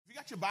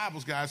Your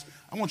Bibles, guys,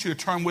 I want you to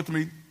turn with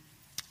me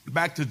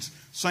back to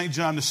St.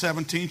 John, the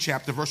 17th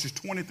chapter, verses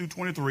 20 through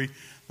 23.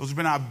 Those have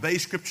been our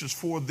base scriptures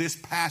for this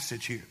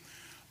passage here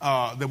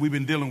that we've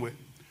been dealing with.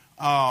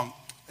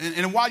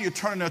 And while you're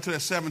turning there to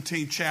that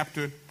 17th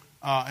chapter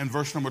and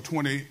verse number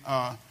 20,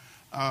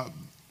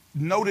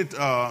 noted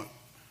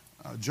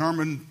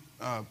German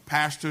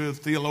pastor,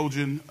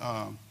 theologian,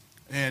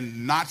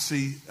 and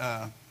Nazi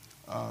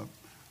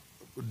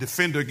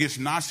defender against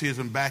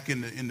Nazism back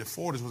in the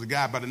 40s was a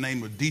guy by the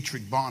name of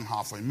Dietrich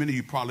Bonhoeffer. And many of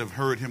you probably have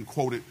heard him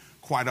quoted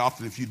quite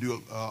often if you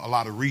do a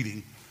lot of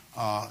reading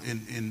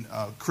in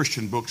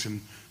Christian books and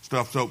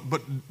stuff.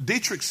 But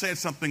Dietrich said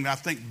something that I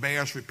think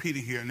bears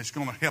repeating here, and it's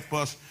going to help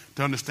us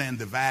to understand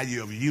the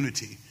value of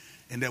unity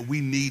and that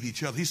we need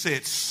each other. He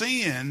said,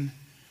 sin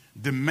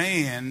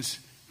demands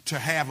to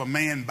have a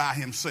man by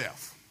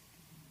himself.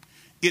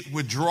 It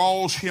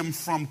withdraws him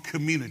from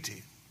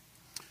community.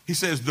 He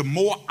says the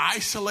more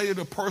isolated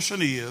a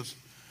person is,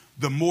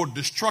 the more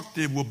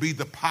destructive will be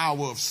the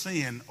power of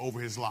sin over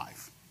his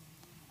life.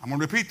 I'm going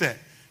to repeat that.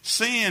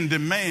 Sin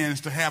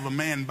demands to have a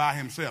man by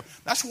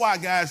himself. That's why,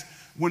 guys,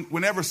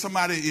 whenever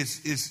somebody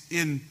is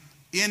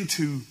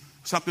into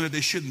something that they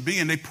shouldn't be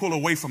in, they pull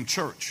away from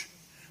church.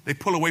 They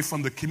pull away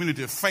from the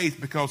community of faith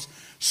because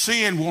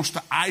sin wants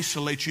to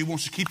isolate you,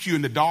 wants to keep you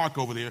in the dark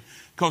over there.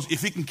 Because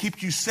if it can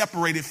keep you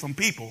separated from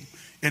people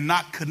and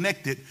not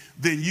connected,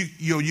 then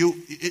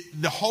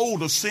the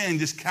hold of sin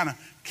just kind of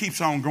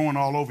keeps on going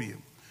all over you.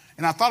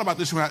 And I thought about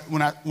this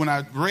when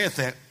I read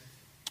that.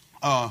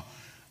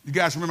 You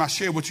guys remember I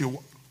shared with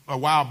you a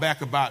while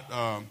back about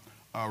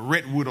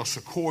redwood or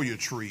sequoia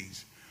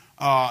trees.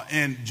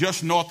 And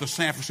just north of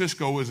San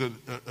Francisco is an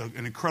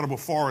incredible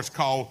forest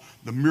called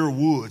the Muir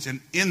Woods. And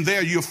in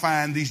there you'll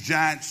find these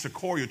giant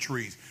sequoia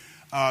trees.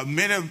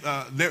 Many of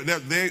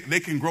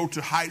they can grow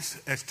to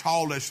heights as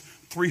tall as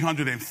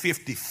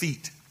 350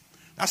 feet.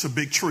 That's a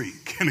big tree.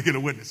 Can I get a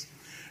witness?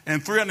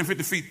 And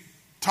 350 feet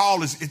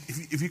tall is,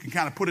 if you can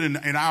kind of put it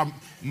in our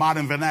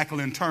modern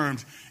vernacular in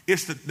terms,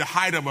 it's the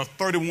height of a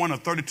 31 or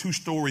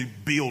 32-story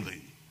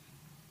building.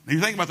 Now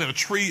you think about that, a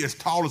tree as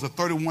tall as a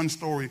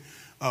 31-story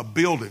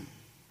building.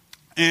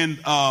 And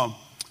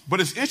but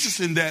it's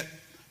interesting that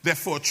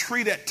for a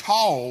tree that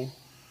tall,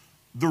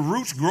 the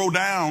roots grow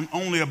down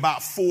only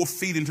about 4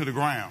 feet into the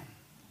ground.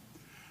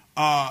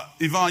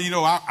 Yvonne,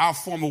 our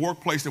former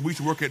workplace that we used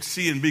to work at,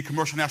 C&B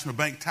Commercial National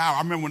Bank Tower,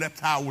 I remember when that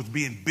tower was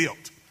being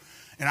built.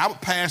 And I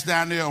would pass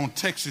down there on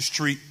Texas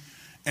Street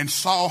and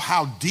saw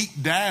how deep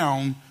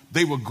down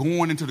they were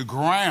going into the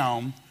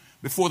ground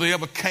before they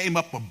ever came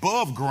up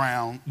above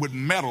ground with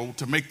metal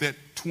to make that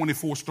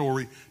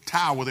 24-story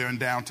tower there in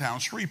downtown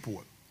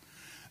Shreveport.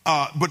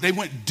 But they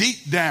went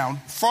deep down,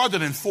 farther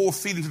than 4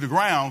 feet into the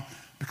ground,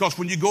 because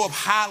when you go up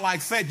high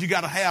like that, you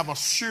got to have a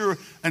sure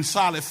and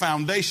solid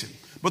foundation.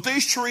 But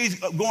these trees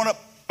going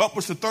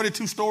upwards to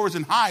 32 stories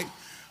in height,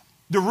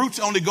 the roots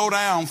only go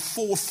down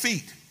 4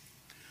 feet.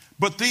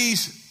 But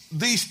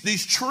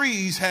these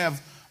trees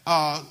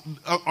are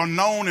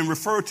known and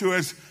referred to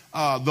as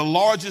the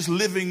largest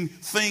living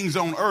things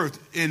on earth,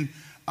 and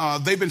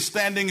they've been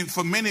standing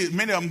for many of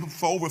them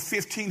for over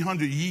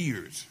 1,500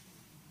 years.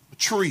 A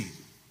tree,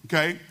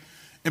 okay?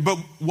 But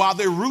while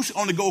their roots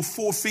only go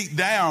 4 feet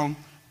down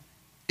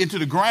into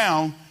the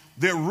ground,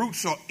 their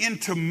roots are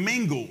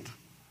intermingled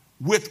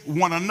with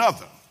one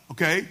another,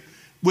 okay?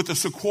 With the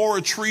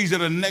sequoia trees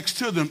that are next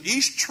to them.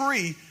 Each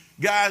tree,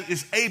 guys,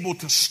 is able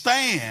to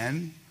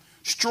stand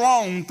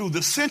strong through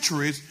the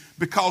centuries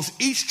because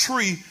each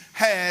tree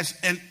has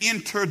an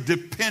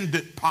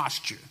interdependent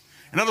posture.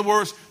 In other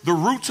words, the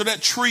roots of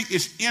that tree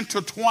is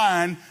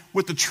intertwined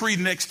with the tree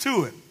next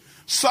to it,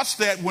 such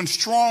that when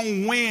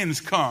strong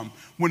winds come,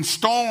 when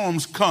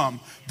storms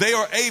come, they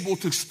are able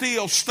to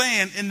still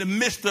stand in the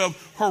midst of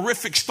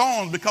horrific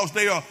storms because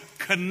they are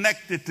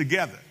connected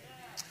together.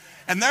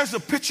 And there's a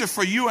picture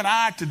for you and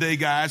I today,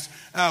 guys,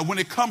 when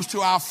it comes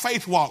to our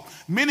faith walk.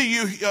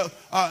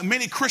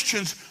 Many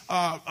Christians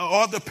are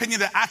of the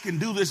opinion that I can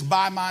do this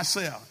by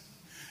myself.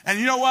 And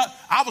you know what?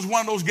 I was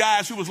one of those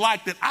guys who was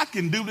like that. I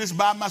can do this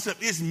by myself.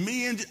 It's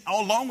me, and as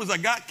long as I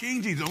got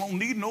King Jesus, I don't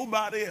need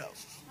nobody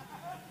else.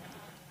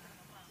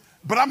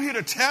 But I'm here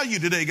to tell you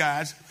today,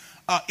 guys,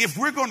 if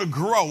we're going to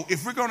grow,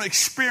 if we're going to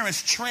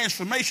experience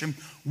transformation,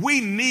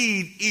 we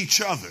need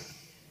each other.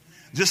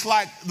 Just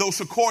like those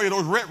sequoia,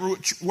 those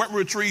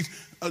redwood trees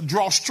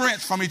draw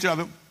strength from each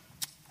other,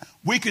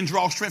 we can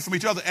draw strength from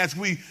each other as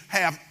we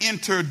have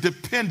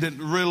interdependent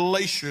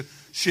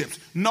relationships.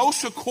 No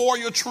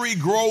sequoia tree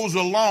grows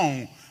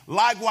alone.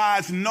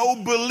 Likewise,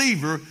 no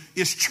believer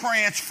is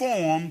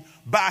transformed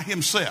by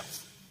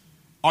himself.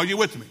 Are you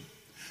with me?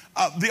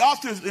 The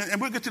authors, and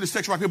we'll get to this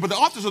section right here, but the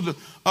authors of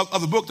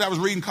the book that I was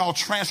reading called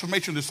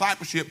Transformation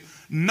Discipleship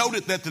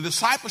noted that the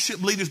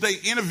discipleship leaders they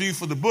interviewed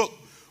for the book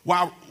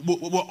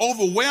will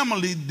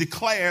overwhelmingly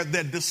declare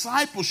that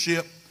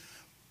discipleship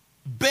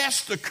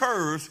best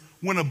occurs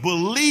when a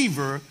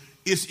believer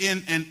is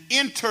in an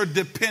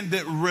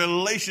interdependent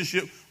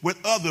relationship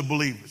with other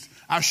believers.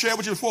 I've shared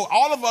with you before,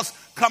 all of us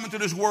come into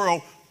this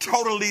world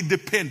totally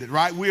dependent,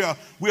 right? We are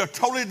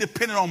totally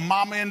dependent on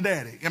mama and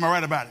daddy. Am I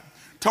right about it?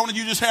 Tony,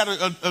 you just had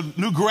a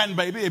new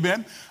grandbaby,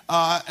 amen.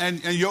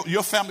 And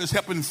your family is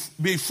helping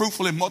be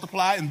fruitful and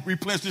multiply and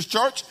replenish this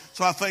church.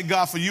 So I thank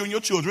God for you and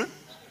your children.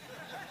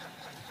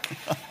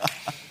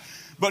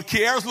 But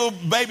Kiara's little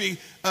baby,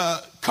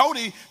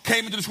 Cody,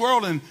 came into this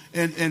world,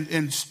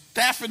 and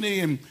Stephanie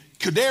and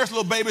Kadair's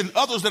little baby and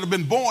others that have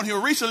been born here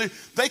recently,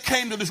 they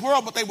came to this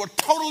world, but they were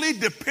totally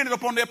dependent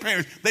upon their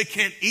parents. They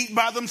can't eat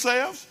by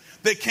themselves.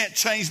 They can't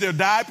change their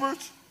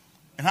diapers.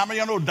 And how many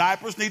of y'all know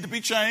diapers need to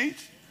be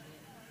changed?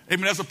 I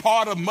mean, that's a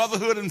part of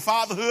motherhood and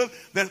fatherhood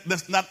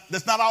that's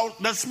not all,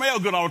 that smell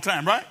good all the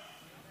time, right?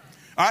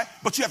 All right,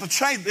 but you have to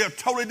change. They're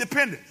totally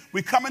dependent.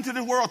 We come into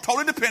the world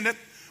totally dependent.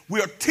 We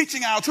are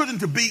teaching our children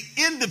to be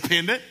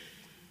independent,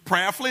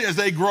 prayerfully, as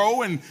they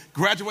grow and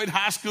graduate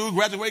high school,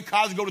 graduate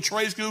college, go to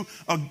trade school,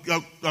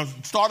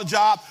 start a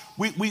job.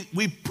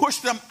 We push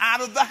them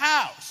out of the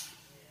house.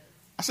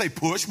 I say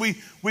push.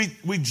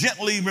 We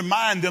gently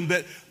remind them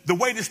that the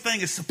way this thing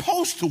is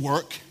supposed to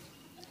work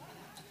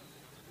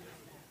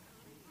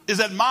is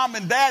that mom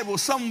and dad will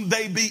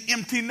someday be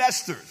empty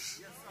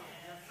nesters.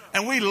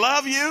 And we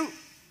love you.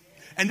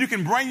 And you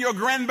can bring your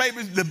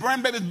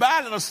grandbabies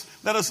by.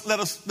 Let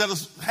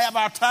us have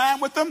our time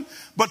with them.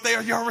 But they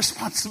are your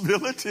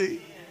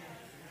responsibility.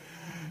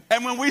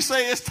 And when we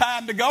say it's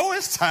time to go,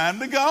 it's time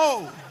to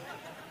go.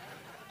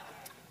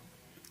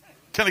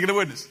 Can I get a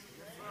witness?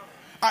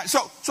 All right,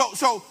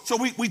 so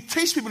we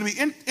teach people to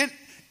be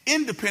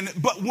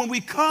independent. But when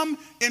we come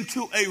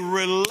into a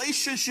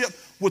relationship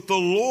with the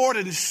Lord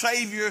and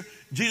Savior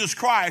Jesus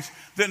Christ,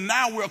 then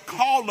now we're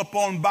called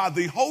upon by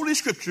the Holy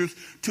Scriptures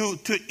to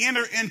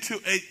enter into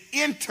an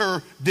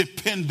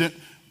interdependent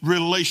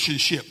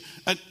relationship,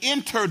 an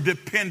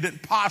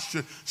interdependent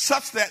posture,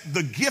 such that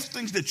the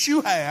giftings that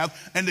you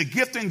have and the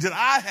giftings that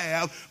I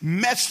have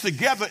mesh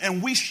together,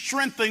 and we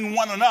strengthen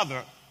one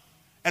another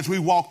as we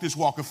walk this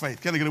walk of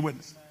faith. Can I get a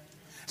witness?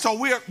 So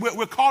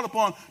we're called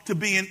upon to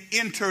be an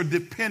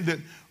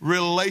interdependent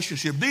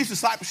relationship. These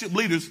discipleship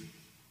leaders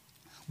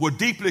were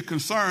deeply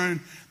concerned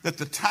that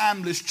the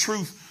timeless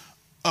truth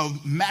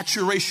of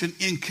maturation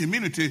in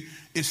community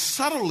is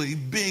subtly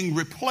being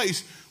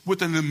replaced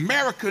with an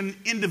American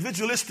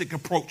individualistic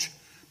approach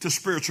to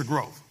spiritual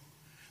growth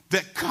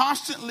that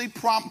constantly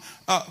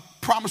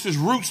promises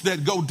roots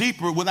that go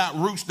deeper without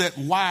roots that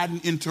widen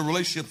into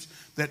relationships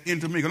that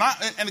intermingle.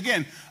 And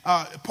again,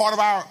 part of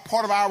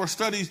our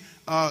studies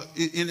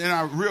in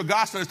our real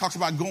God studies talks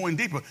about going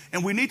deeper.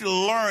 And we need to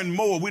learn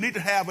more. We need to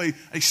have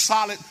a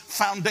solid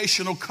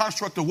foundational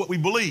construct of what we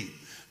believe.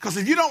 Because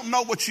if you don't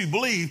know what you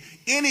believe,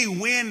 any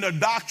wind or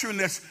doctrine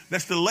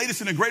that's the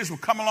latest and the greatest will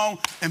come along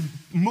and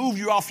move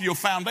you off your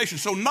foundation.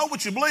 So know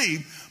what you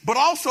believe, but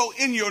also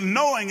in your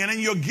knowing and in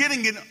your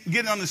getting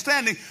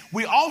understanding,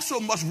 we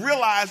also must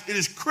realize it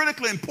is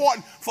critically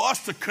important for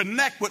us to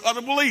connect with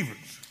other believers.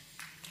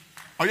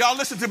 Are y'all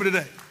listening to me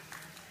today?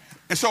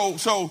 And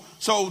so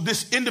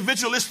this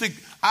individualistic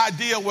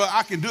idea where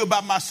I can do it by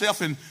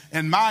myself and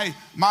my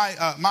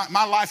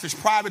life is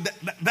private,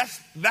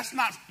 that's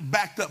not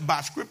backed up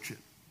by Scripture.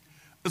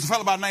 There's a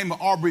fellow by the name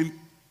of Aubrey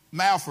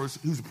Malphurs,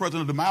 who's the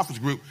president of the Malphurs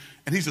Group,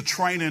 and he's a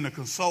trainer and a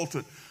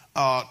consultant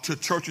to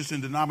churches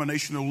and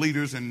denominational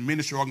leaders and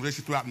ministry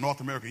organizations throughout North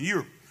America and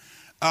Europe.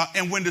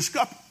 And when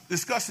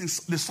discussing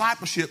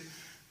discipleship,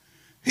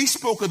 he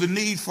spoke of the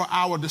need for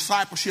our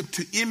discipleship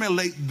to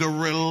emulate the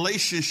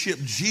relationship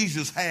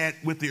Jesus had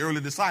with the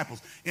early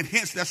disciples. And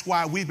hence, that's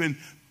why we've been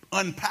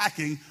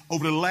unpacking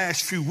over the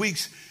last few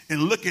weeks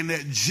and looking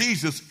at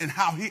Jesus and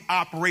how he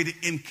operated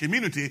in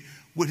community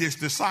with his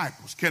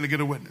disciples. Can I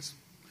get a witness?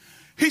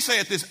 He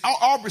said this,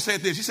 Aubrey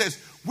said this, he says,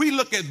 we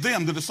look at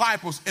them, the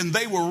disciples, and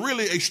they were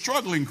really a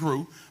struggling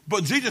crew,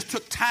 but Jesus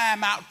took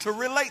time out to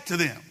relate to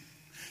them.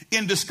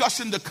 In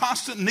discussing the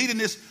constant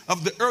neediness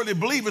of the early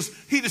believers,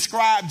 he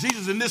described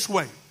Jesus in this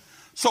way.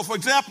 So, for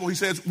example, he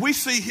says, we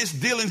see his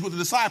dealings with the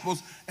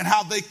disciples and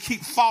how they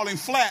keep falling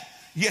flat,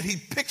 yet he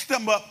picks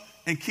them up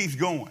and keeps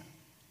going.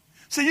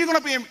 So you're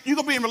going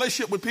to be in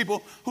relationship with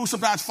people who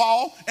sometimes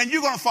fall, and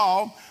you're going to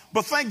fall,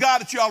 but thank God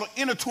that y'all are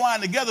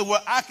intertwined together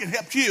where I can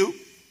help you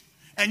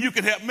and you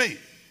can help me.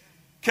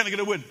 Can I get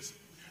a witness?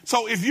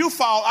 So if you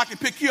fall, I can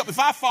pick you up. If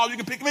I fall, you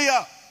can pick me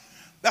up.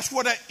 That's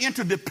where that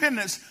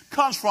interdependence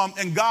comes from,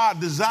 and God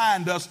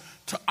designed us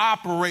to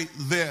operate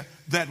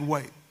that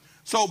way.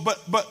 So,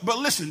 but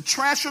listen,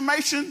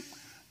 transformation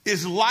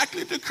is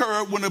likely to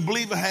occur when a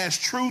believer has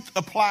truth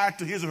applied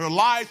to his or her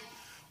life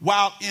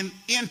while in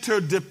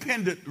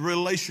interdependent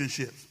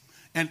relationships.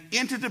 An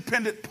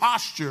interdependent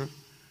posture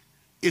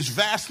is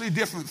vastly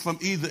different from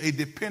either a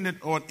dependent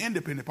or an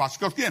independent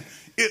posture. Because again,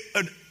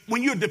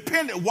 when you're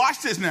dependent,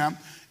 watch this now,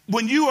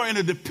 when you are in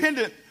a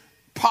dependent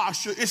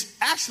posture, it's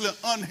actually an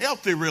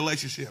unhealthy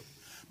relationship.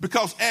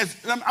 Because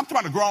I'm talking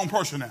about a grown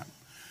person now.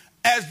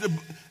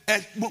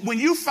 When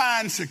you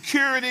find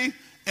security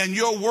and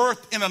your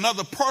worth in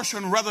another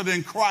person rather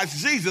than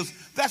Christ Jesus,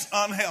 that's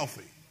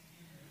unhealthy.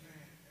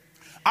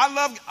 I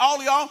love all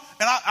of y'all,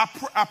 and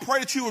I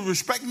pray that you would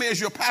respect me as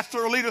your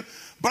pastor or leader,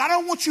 But I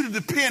don't want you to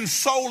depend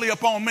solely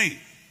upon me.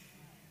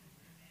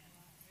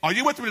 Are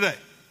you with me today?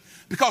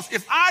 Because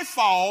if I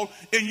fall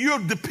and you're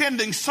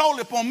depending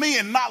solely upon me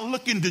and not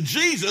looking to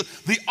Jesus,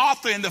 the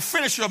author and the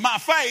finisher of my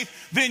faith,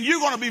 then you're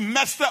going to be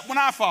messed up when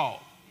I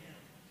fall.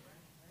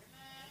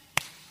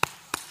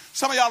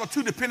 Some of y'all are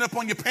too dependent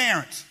upon your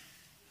parents.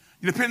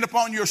 You're dependent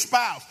upon your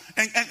spouse.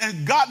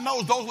 And God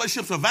knows those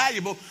relationships are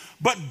valuable,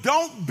 but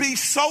don't be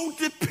so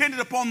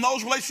dependent upon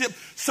those relationships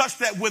such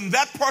that when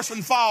that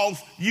person falls,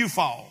 you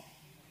fall.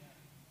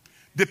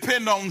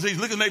 Depend on Jesus.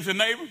 Look at the neighbor to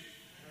neighbor.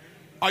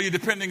 Are you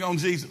depending on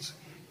Jesus?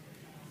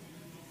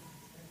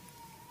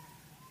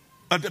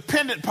 A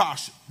dependent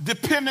posture.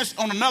 Dependence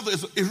on another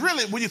is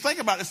really, when you think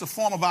about it, it's a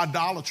form of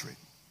idolatry.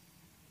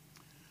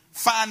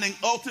 Finding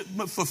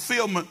ultimate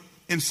fulfillment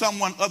in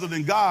someone other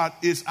than God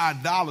is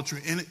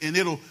idolatry. And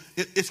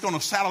it's going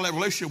to saddle that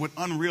relationship with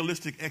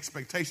unrealistic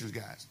expectations,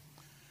 guys.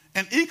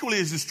 And equally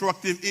as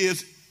destructive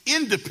is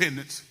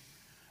independence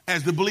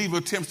as the believer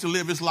attempts to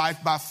live his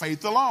life by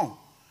faith alone.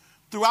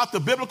 Throughout the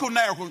biblical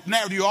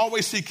narrative, you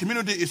always see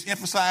community is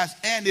emphasized,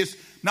 and it's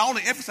not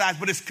only emphasized,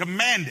 but it's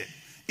commanded.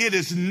 It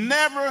is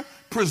never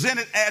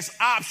presented as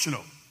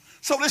optional.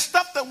 So this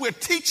stuff that we're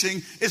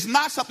teaching is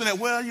not something that,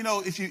 well, you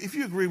know, if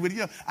you agree with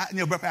it,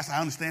 Brother Pastor, I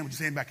understand what you're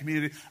saying about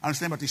community. I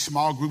understand about these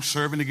small groups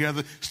serving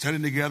together,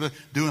 studying together,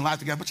 doing life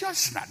together, but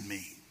that's just not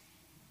me.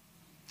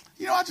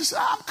 You know,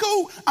 I'm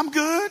cool. I'm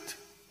good.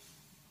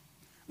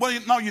 Well,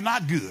 no, you're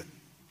not good.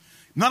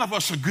 None of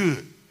us are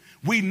good.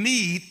 We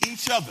need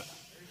each other.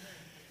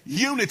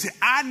 Unity.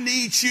 I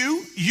need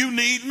you. You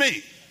need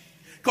me.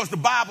 Because the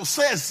Bible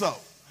says so.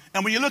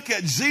 And when you look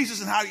at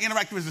Jesus and how he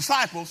interacted with his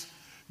disciples,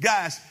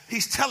 guys,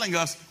 he's telling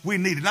us we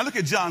need it. Now look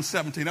at John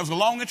 17. That was a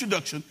long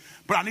introduction,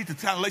 but I need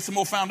to lay some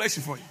more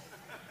foundation for you.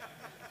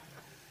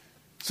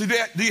 So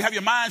do you have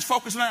your minds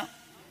focused now?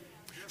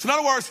 So in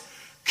other words,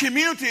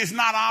 community is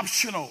not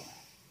optional.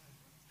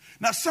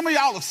 Now some of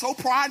y'all are so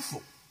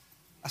prideful.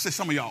 I say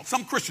some of y'all.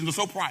 Some Christians are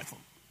so prideful.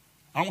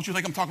 I don't want you to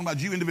think I'm talking about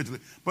you individually.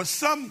 But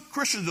some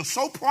Christians are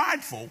so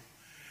prideful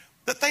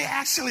that they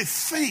actually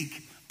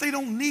think they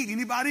don't need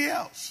anybody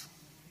else.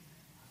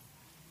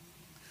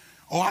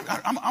 Oh,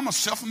 I'm a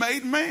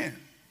self-made man.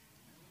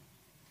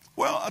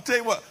 Well, I'll tell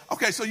you what.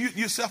 Okay, so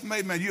you're a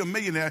self-made man. You're a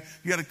millionaire.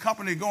 You got a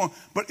company going.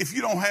 But if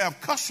you don't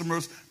have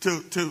customers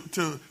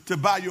to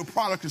buy your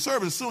product and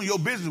service, soon your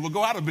business will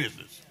go out of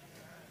business.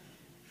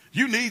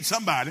 You need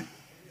somebody.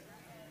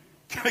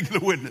 Can I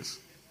get a witness?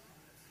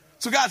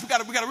 So guys, we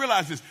got to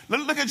realize this.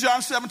 Look at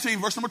John 17,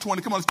 verse number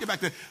 20. Come on, let's get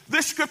back there.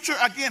 This scripture,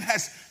 again,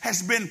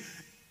 has been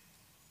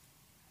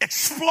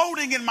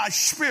exploding in my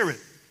spirit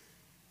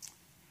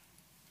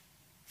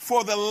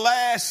for the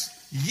last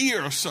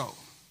year or so.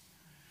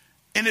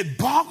 And it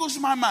boggles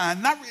my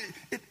mind.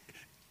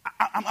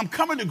 I'm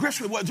coming to grips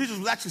with what Jesus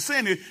was actually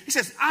saying here. He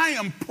says, I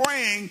am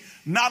praying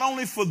not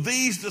only for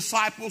these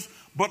disciples,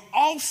 but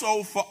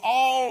also for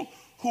all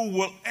who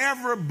will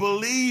ever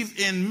believe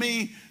in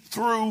me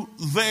through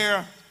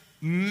their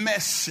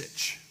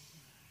message.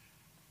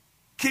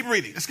 Keep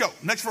reading. Let's go.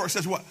 Next verse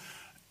says what?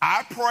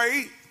 I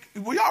pray.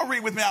 Will y'all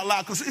read with me out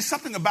loud? Because it's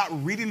something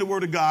about reading the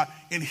word of God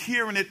and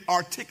hearing it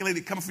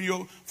articulated coming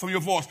from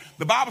your voice.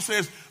 The Bible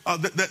says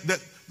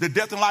that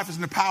death and life is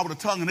in the power of the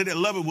tongue, and they that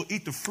love it will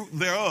eat the fruit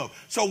thereof.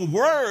 So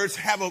words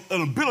have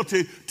an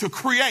ability to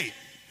create.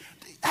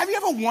 Have you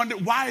ever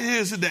wondered why it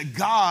is that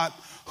God,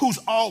 who's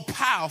all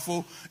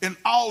powerful and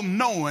all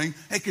knowing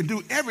and can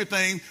do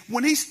everything,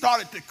 when he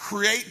started to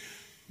create,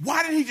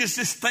 why didn't he just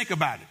think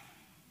about it?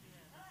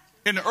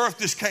 And the earth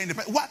just came to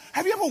pass.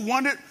 Have you ever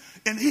wondered?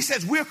 And he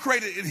says we're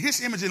created in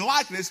his image and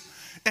likeness.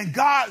 And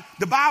God,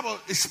 the Bible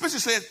especially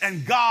says,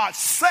 and God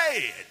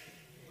said,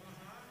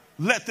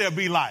 let there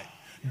be light.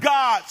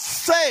 God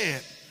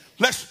said,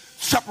 let's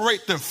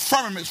separate the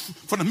firmaments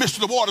from the midst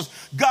of the waters.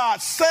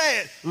 God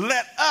said,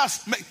 let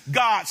us make.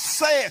 God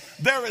said,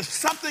 there is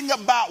something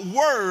about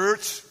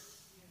words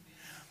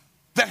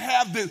that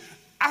have the.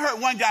 I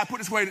heard one guy put it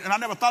this way, and I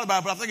never thought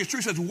about it, but I think it's true.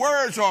 He says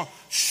words are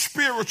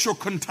spiritual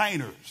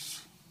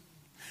containers.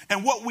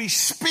 And what we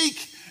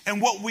speak and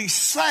what we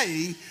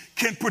say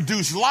can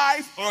produce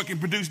life or it can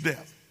produce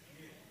death.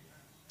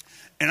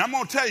 And I'm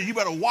going to tell you, you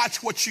better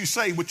watch what you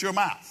say with your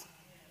mouth.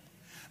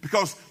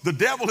 Because the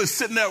devil is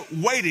sitting there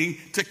waiting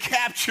to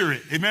capture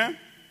it. Amen?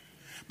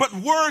 But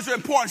words are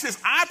important. It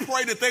says, I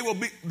pray that they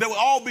will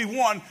all be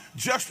one,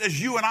 just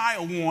as you and I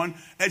are one,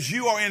 as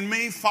you are in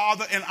me,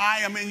 Father, and I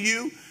am in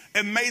you.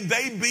 And may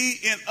they be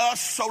in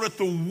us so that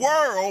the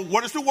world,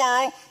 what is the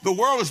world? The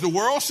world is the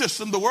world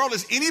system. The world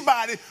is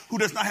anybody who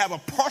does not have a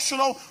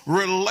personal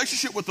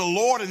relationship with the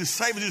Lord and His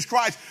Savior Jesus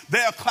Christ. They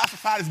are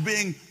classified as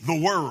being the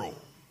world.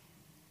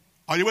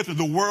 Are you with me?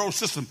 The world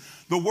system.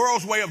 The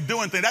world's way of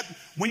doing things.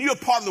 When you're a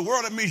part of the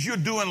world, that means you're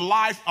doing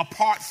life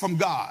apart from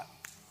God.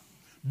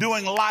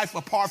 Doing life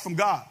apart from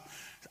God.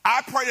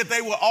 I pray that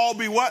they will all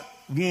be what?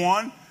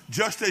 One,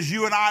 just as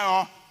you and I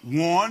are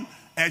one.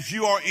 As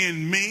you are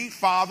in me,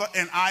 Father,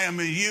 and I am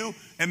in you,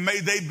 and may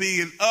they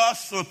be in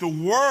us so that the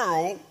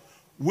world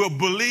will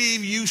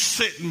believe you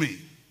sent me.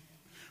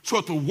 So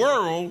that the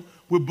world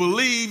will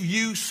believe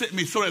you sent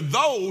me, so that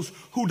those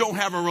who don't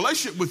have a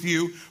relationship with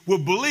you will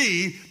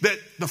believe that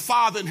the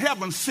Father in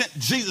heaven sent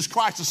Jesus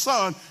Christ, the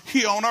Son,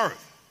 here on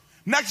earth.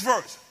 Next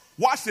verse.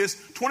 Watch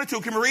this.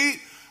 22. Can we read?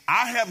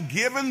 I have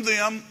given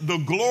them the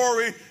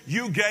glory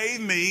you gave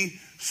me,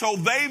 so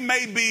they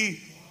may be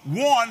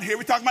one. Here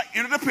we're talking about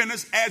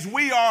interdependence, as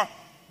we are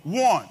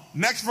one.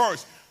 Next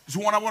verse. This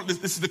is one I want.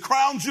 This is the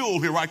crown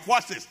jewel here, right?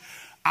 Watch this.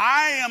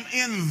 I am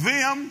in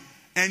them,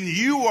 and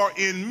you are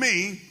in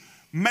me.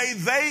 May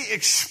they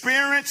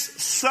experience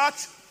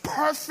such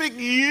perfect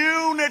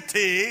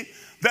unity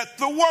that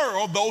the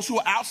world, those who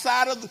are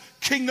outside of the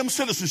kingdom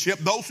citizenship,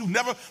 those who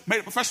never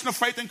made a profession of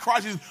faith in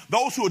Christ,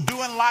 those who are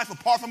doing life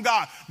apart from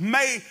God,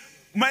 may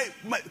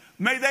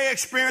they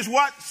experience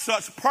what?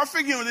 Such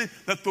perfect unity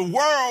that the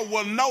world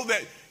will know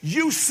that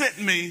you sent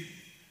me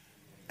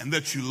and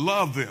that you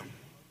love them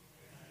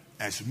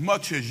as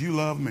much as you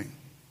love me.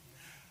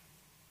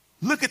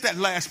 Look at that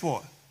last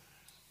part.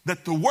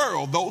 That the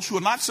world, those who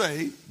are not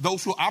saved,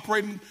 those who are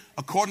operating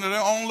according to their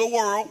own little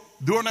world,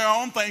 doing their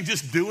own thing,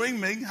 just doing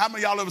me. How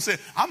many of y'all ever said,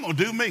 I'm going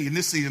to do me in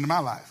this season of my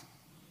life?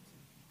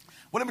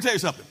 Well, let me tell you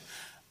something.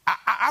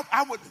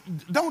 I would,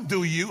 don't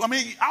do you. I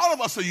mean, all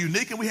of us are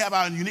unique and we have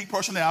our unique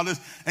personalities,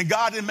 and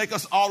God didn't make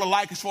us all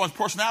alike as far as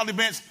personality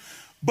bents.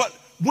 But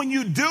when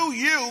you do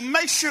you,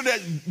 make sure that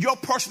your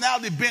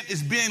personality bent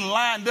is being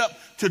lined up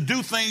to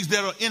do things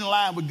that are in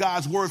line with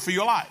God's word for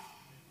your life.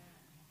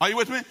 Are you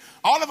with me?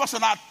 All of us are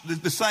not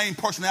the same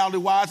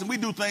personality-wise, and we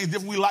do things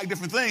different. We like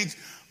different things.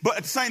 But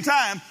at the same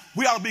time,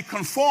 we ought to be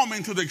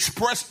conforming to the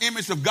express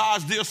image of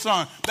God's dear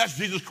Son. That's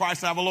Jesus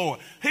Christ our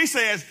Lord. He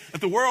says that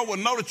the world will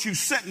know that you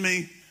sent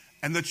me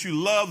and that you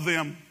love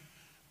them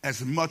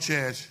as much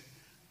as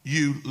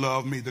you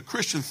love me. The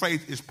Christian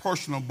faith is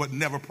personal but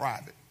never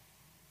private.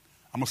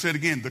 I'm going to say it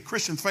again. The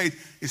Christian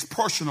faith is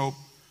personal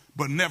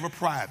but never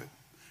private.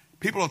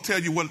 People will tell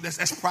you, well,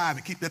 that's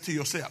private. Keep that to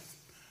yourself.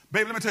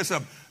 Baby, let me tell you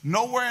something.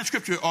 Nowhere in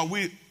Scripture are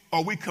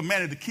we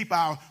commanded to keep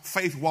our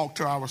faith walk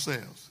to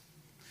ourselves.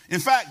 In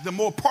fact, the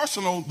more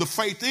personal the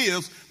faith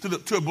is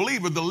to a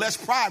believer, the less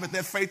private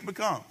that faith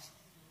becomes.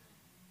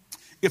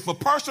 If a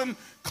person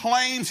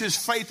claims his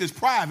faith is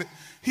private,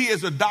 he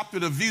has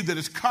adopted a view that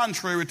is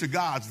contrary to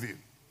God's view.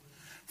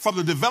 From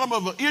the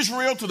development of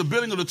Israel to the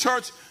building of the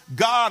church,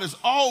 God has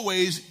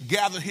always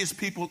gathered his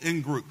people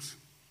in groups.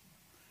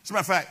 As a matter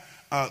of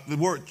fact, the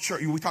word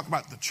church, we talk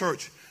about the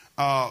church,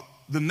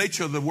 the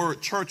nature of the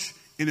word church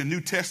in the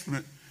New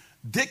Testament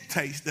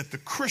dictates that the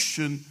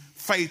Christian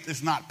faith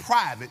is not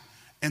private,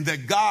 and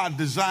that God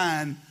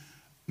designed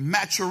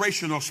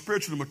maturation or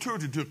spiritual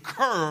maturity to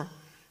occur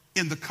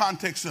in the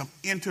context of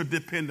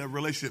interdependent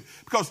relationship.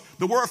 Because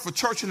the word for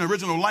church in the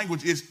original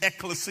language is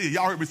ecclesia.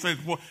 Y'all heard me say it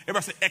before.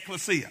 Everybody say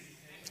ecclesia.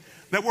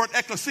 That word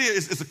ecclesia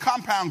is a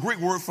compound Greek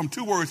word from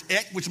two words,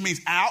 ek, which means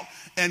out,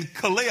 and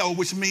kaleo,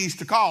 which means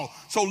to call.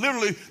 So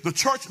literally, the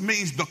church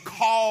means the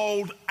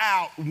called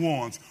out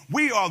ones.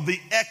 We are the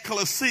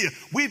ecclesia.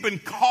 We've been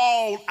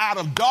called out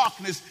of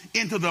darkness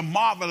into the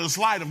marvelous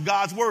light of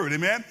God's word.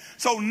 Amen?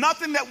 So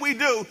nothing that we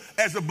do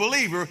as a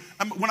believer,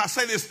 when I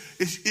say this,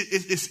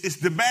 it's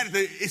demanded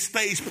that it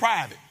stays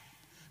private.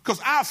 Because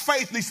our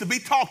faith needs to be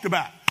talked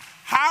about.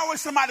 How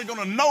is somebody going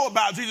to know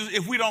about Jesus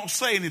if we don't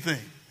say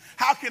anything?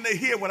 How can they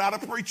hear without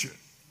a preacher?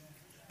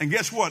 And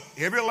guess what?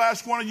 Every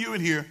last one of you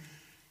in here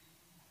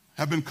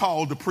have been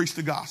called to preach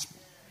the gospel.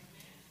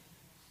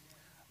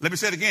 Let me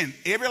say it again.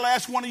 Every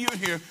last one of you in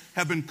here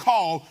have been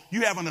called.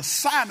 You have an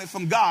assignment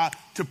from God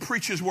to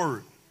preach his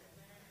word.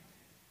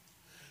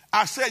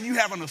 I said you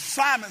have an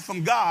assignment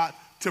from God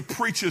to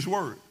preach his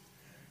word,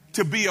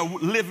 to be a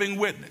living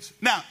witness.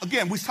 Now,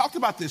 again, we talked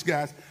about this,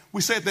 guys.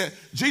 We said that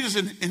Jesus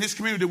in his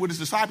community with his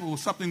disciples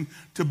was something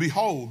to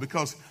behold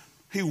because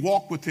he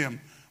walked with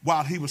him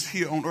while he was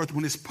here on earth.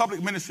 When his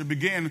public ministry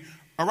began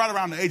right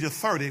around the age of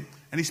 30,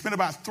 and he spent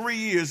about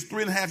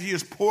 3.5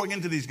 years pouring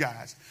into these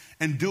guys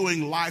and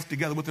doing life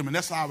together with them, and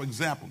that's our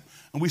example.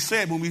 And we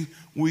said when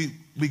we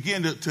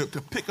begin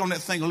to pick on that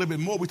thing a little bit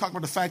more, we talked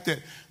about the fact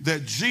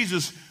that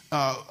Jesus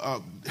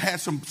had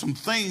some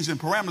things and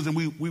parameters, and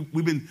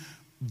we've been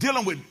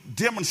dealing with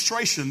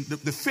demonstration.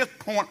 The fifth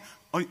point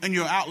in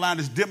your outline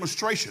is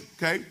demonstration,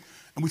 okay?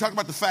 And we talked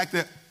about the fact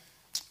that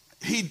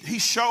he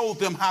showed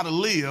them how to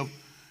live,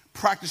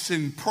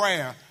 practicing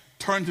prayer,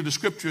 turning to the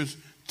scriptures,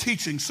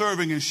 teaching,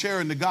 serving, and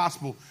sharing the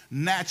gospel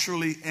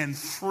naturally and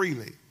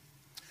freely.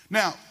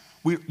 Now,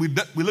 we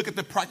look at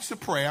the practice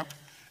of prayer,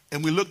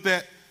 and we looked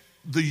at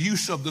the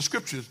use of the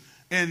scriptures.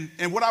 And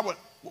what I'm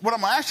going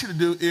to ask you to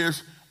do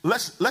is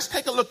let's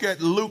take a look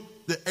at Luke,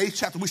 the 8th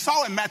chapter. We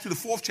saw in Matthew, the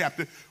 4th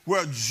chapter,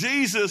 where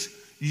Jesus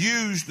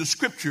used the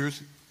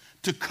scriptures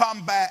to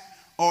combat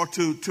or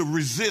to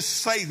resist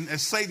Satan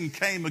as Satan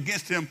came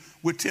against him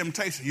with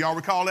temptation. Y'all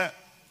recall that?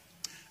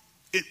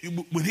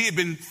 When he had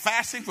been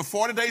fasting for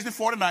 40 days and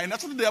 40 nights, and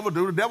that's what the devil will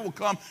do. The devil will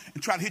come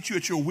and try to hit you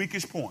at your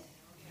weakest point.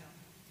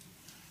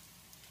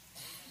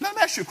 Now, let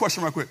me ask you a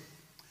question real quick.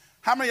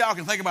 How many of y'all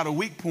can think about a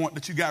weak point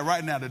that you got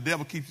right now? The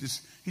devil keeps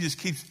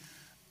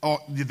or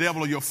the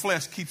devil or your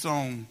flesh keeps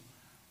on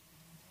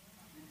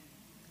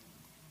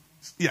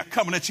Yeah,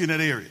 coming at you in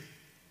that area.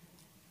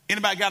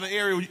 Anybody got an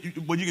area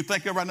where you can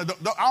think of right now?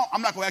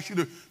 I'm not going to ask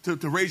you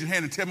to raise your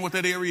hand and tell me what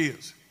that area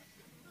is.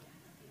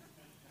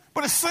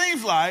 But it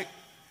seems like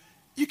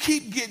you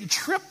keep getting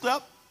tripped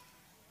up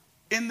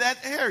in that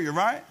area,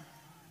 right?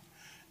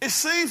 It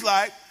seems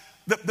like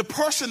the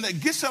person that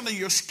gets under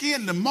your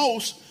skin the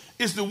most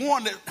is the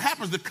one that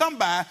happens to come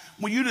by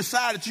when you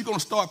decide that you're going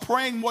to start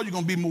praying more, you're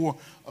going to be more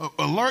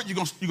alert, you're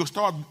going to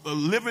start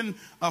living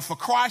for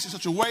Christ in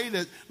such a way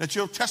that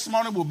your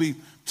testimony will be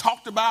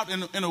talked about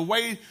in a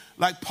way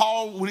like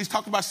Paul, when he's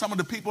talking about some of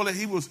the people that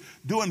he was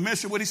doing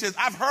ministry with, he says,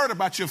 I've heard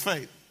about your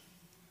faith.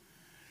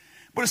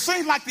 But it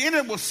seems like the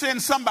enemy will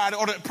send somebody,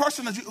 or the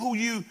person who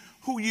you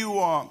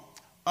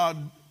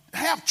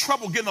have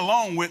trouble getting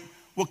along with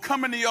will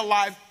come into your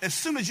life as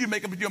soon as you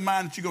make up in your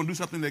mind that you're going to do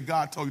something that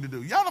God told you to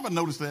do. Y'all ever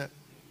notice that?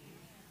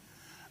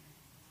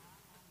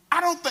 I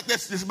don't think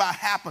that's just by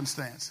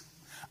happenstance.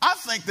 I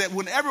think that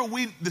whenever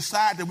we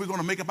decide that we're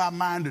going to make up our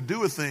mind to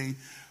do a thing,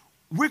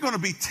 we're going to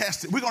be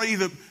tested. We're going to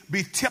either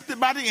be tempted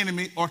by the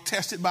enemy or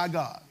tested by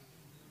God.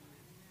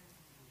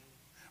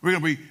 We're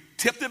going to be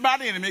tempted by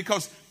the enemy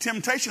because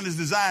temptation is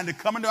designed to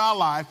come into our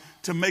life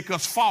to make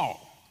us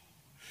fall.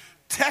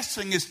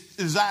 Testing is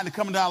designed to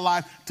come into our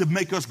life to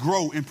make us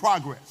grow in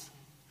progress.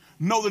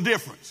 Know the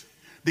difference.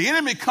 The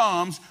enemy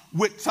comes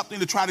with something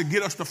to try to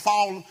get us to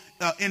fall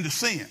into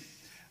sin.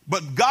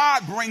 But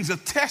God brings a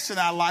test in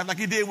our life like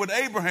he did with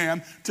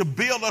Abraham to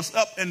build us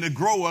up and to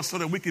grow us so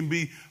that we can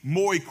be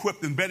more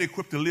equipped and better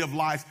equipped to live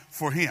life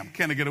for him.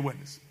 Can I get a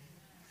witness?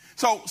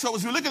 So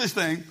as we look at this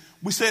thing,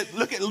 we said,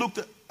 look at Luke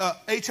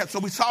 8 chapter. So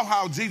we saw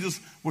how Jesus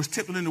was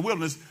tempted in the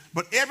wilderness.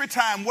 But every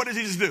time, what did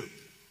Jesus do?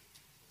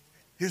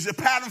 Here's a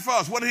pattern for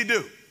us. What did he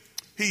do?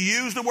 He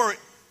used the word.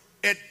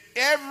 At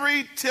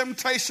every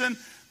temptation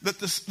that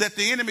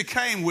the enemy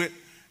came with,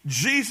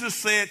 Jesus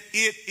said,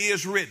 it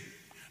is written.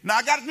 Now,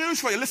 I got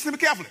news for you. Listen to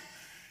me carefully.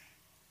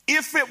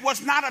 If it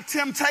was not a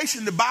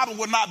temptation, the Bible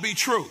would not be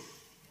true.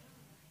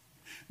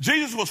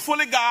 Jesus was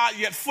fully God,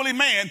 yet fully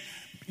man,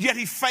 yet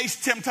he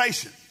faced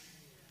temptation.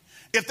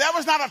 If there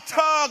was not a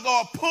tug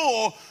or a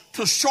pull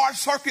to short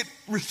circuit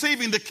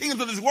receiving the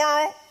kingdoms of this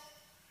world,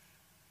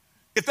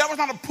 if there was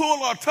not a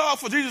pull or a tug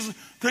for Jesus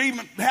to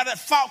even have that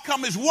thought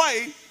come his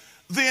way,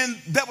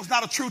 then that was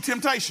not a true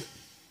temptation.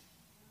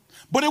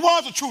 But it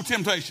was a true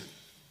temptation.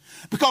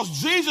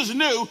 Because Jesus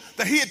knew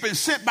that he had been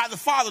sent by the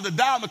Father to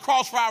die on the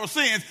cross for our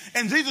sins.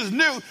 And Jesus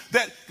knew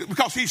that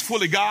because he's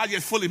fully God,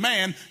 yet fully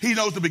man, he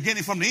knows the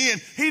beginning from the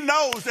end. He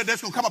knows that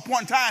there's going to come a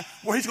point in time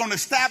where he's going to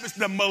establish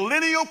the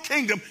millennial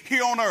kingdom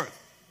here on earth.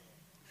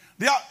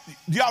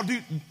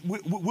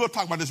 We'll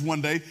talk about this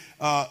one day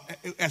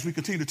as we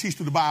continue to teach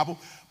through the Bible.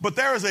 But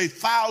there is a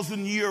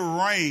 1,000-year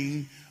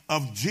reign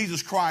of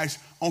Jesus Christ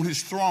on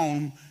his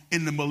throne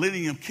in the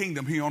millennium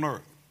kingdom here on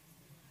earth.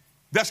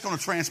 That's going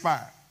to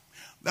transpire.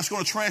 That's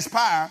going to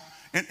transpire.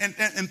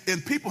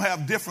 And people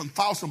have different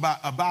thoughts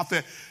about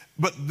that.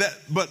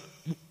 But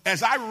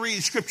as I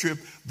read scripture,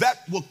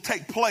 that will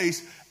take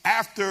place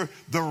after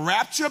the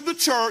rapture of the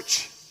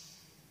church.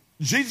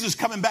 Jesus is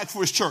coming back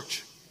for his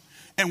church.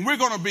 And we're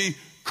going to be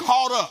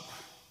caught up.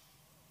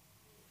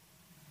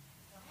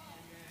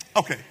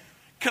 Okay.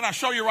 Can I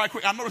show you right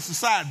quick? I know it's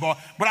a sidebar,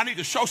 but I need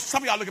to show.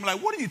 Some of y'all looking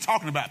like, what are you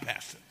talking about,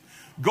 Pastor?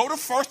 Go to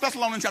 1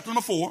 Thessalonians chapter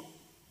number 4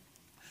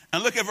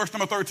 and look at verse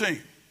number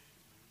 13.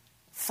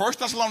 1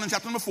 Thessalonians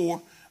chapter number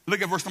 4,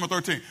 look at verse number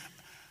 13.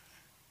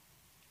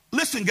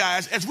 Listen,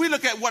 guys, as we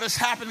look at what is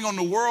happening on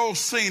the world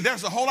scene,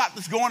 there's a whole lot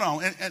that's going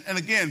on. And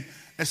again,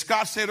 as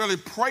Scott said earlier,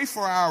 pray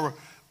for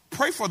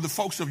the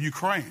folks of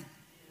Ukraine.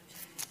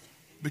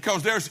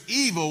 Because there's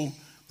evil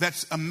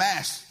that's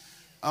amassed.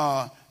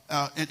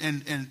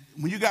 And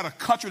when you got a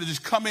country that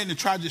just come in and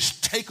try to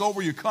just take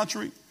over your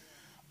country,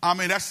 I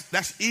mean,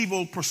 that's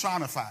evil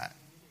personified.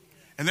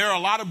 And there are a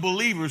lot of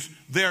believers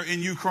there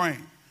in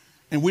Ukraine.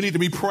 And we need to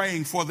be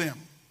praying for them.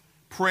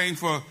 Praying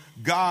for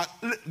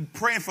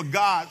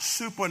God's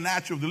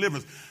supernatural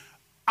deliverance.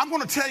 I'm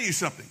going to tell you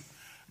something.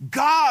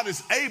 God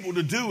is able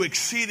to do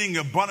exceeding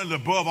abundant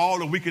above all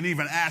that we can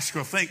even ask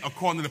or think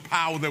according to the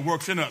power that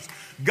works in us.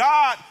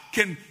 God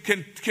can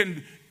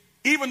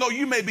even though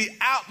you may be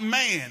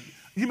outmanned,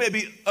 you may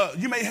be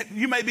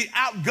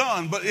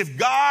outgunned, but if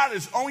God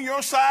is on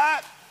your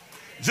side,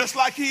 just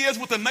like he is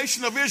with the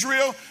nation of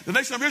Israel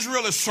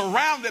is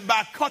surrounded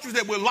by countries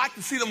that would like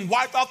to see them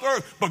wiped off the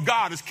earth, but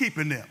God is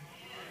keeping them.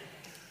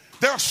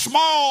 They're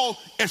small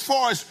as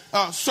far as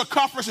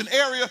circumference and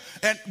area,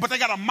 but they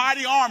got a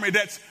mighty army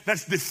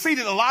that's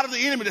defeated a lot of the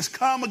enemy that's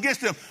come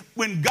against them.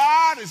 When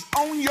God is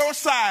on your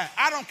side,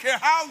 I don't care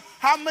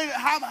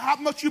how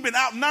much you've been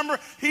outnumbered,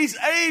 he's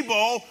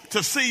able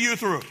to see you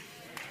through.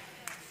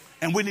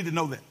 And we need to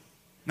know that.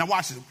 Now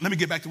watch this. Let me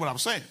get back to what I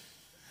was saying.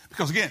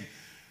 Because again,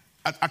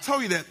 I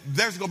told you that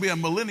there's going to be a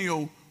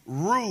millennial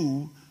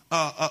rule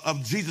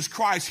of Jesus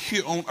Christ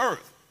here on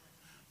earth.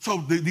 So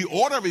the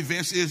order of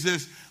events is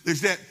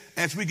that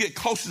as we get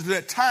closer to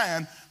that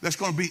time, there's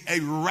going to be a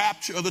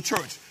rapture of the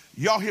church.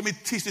 Y'all hear me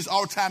teach this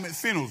all the time at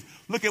funerals.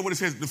 Look at what it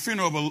says, the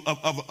funeral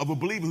of a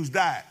believer who's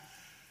died.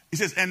 He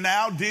says, and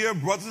now, dear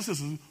brothers and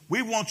sisters,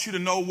 we want you to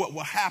know what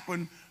will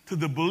happen to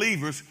the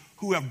believers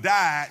who have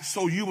died,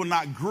 so you will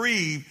not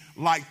grieve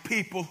like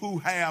people who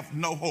have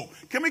no hope.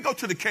 Can we go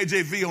to the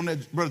KJV on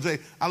that, Brother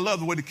Jay? I love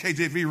the way the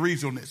KJV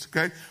reads on this,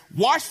 okay?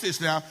 Watch this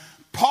now.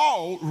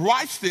 Paul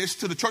writes this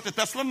to the church at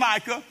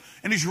Thessalonica,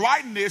 and he's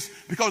writing this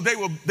because they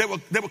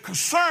were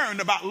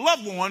concerned about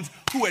loved ones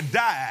who had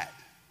died.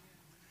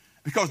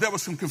 Because there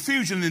was some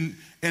confusion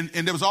and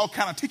there was all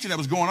kind of teaching that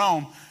was going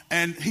on,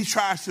 and he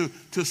tries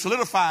to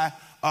solidify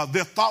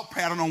their thought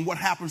pattern on what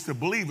happens to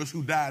believers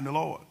who die in the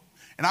Lord.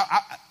 And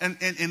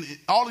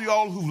all of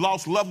y'all who've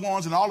lost loved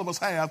ones, and all of us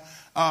have,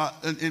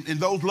 and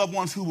those loved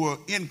ones who were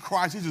in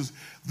Christ Jesus,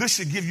 this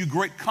should give you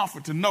great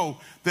comfort to know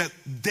that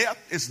death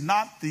is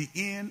not the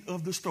end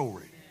of the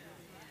story.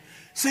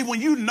 See,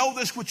 when you know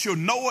this, which you'll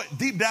know it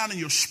deep down in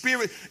your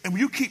spirit, and when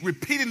you keep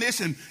repeating this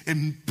and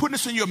putting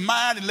this in your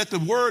mind and let the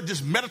word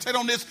just meditate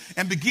on this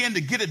and begin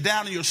to get it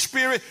down in your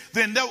spirit,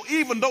 then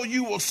even though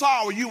you will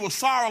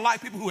sorrow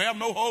like people who have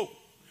no hope.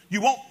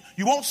 You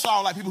won't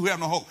sorrow like people who have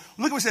no hope.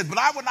 Look at what it says, but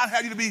I would not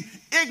have you to be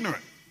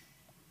ignorant.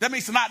 That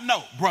means to not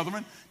know,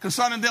 brethren,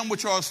 concerning them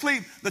which are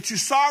asleep, that you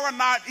sorrow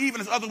not even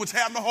as others which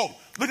have no hope.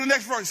 Look at the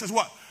next verse. It says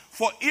what?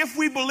 For if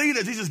we believe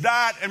that Jesus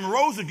died and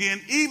rose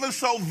again, even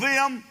so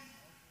them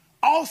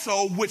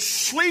also which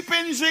sleep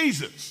in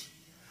Jesus,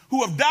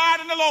 who have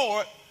died in the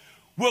Lord,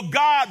 will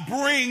God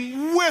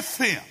bring with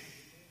him.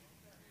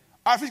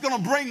 If he's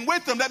going to bring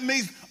with them, that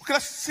means, okay,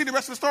 let's see the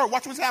rest of the story.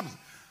 Watch what happens.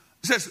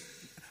 It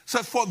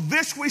says, for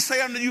this we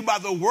say unto you by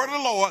the word of the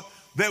Lord,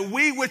 that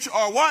we which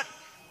are what?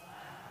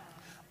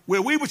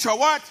 Where we which are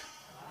what?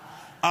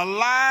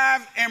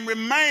 Alive and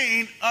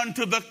remain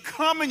unto the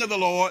coming of the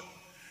Lord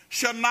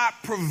shall not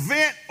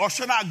prevent or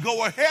shall not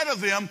go ahead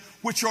of them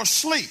which are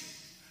asleep.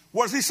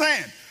 What is he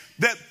saying?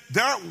 That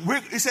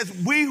he says,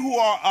 we who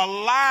are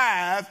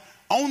alive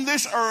on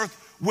this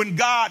earth when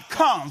God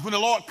comes, when the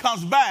Lord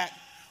comes back,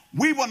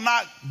 we will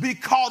not be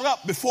caught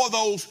up before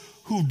those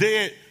who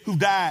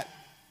died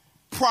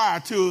prior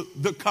to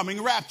the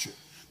coming rapture.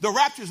 The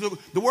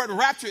word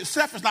rapture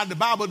itself is not in the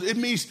Bible. It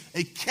means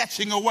a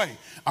catching away,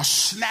 a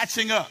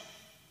snatching up.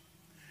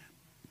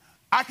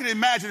 I can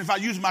imagine, if I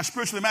use my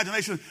spiritual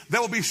imagination,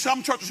 there will be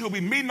some churches who will be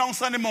meeting on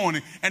Sunday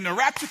morning, and the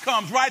rapture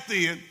comes right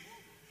then,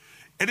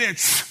 and then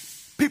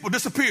people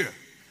disappear.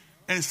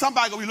 And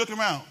somebody going to be looking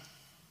around.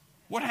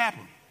 What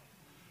happened?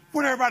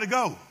 Where'd everybody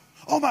go?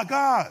 Oh, my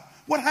God.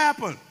 What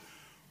happened?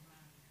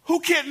 Who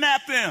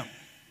kidnapped them?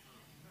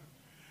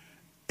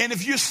 And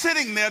if you're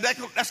sitting there,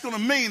 that's going to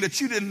mean that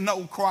you didn't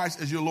know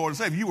Christ as your Lord and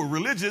Savior. You were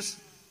religious.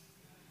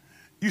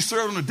 You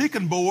served on the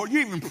deacon board. You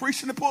even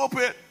preached in the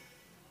pulpit,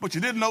 but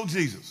you didn't know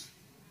Jesus.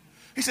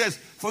 He says,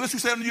 for this we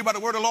say unto you by the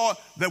word of the Lord,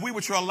 that we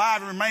which are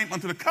alive and remain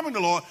unto the coming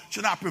of the Lord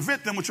shall not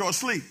prevent them which are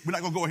asleep. We're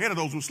not going to go ahead of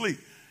those who sleep.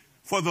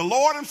 For the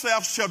Lord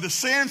himself shall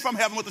descend from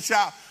heaven with a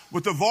shout,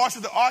 with the voice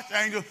of the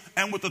archangel,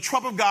 and with the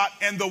trump of God,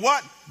 and the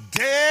what?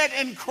 Dead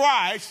in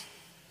Christ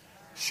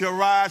shall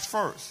rise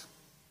first.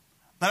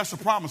 Now that's the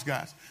promise,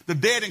 guys. The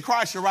dead in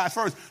Christ shall rise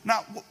first.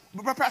 Now,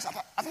 Pastor,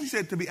 I thought you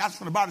said to be absent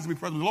from the body to be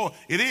present with the Lord.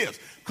 It is.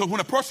 Because when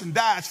a person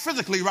dies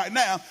physically right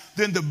now,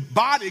 then the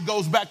body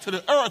goes back to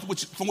the earth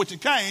from which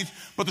it came,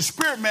 but the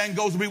spirit man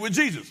goes to be with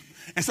Jesus.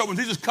 And so when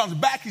Jesus comes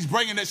back, he's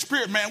bringing that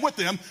spirit man with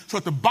him so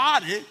that the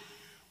body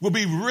will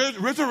be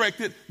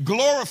resurrected,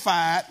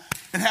 glorified,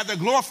 and have that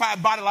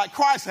glorified body like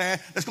Christ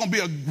had. That's going to be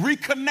a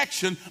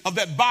reconnection of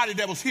that body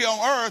that was here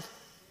on earth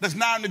that's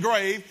now in the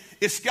grave.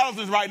 It's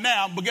skeletons right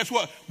now, but guess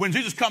what? When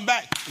Jesus comes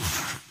back,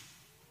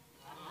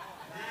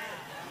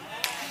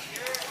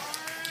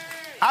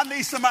 I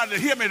need somebody to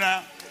hear me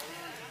now.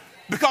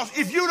 Because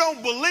if you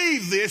don't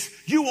believe this,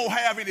 you won't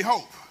have any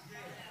hope.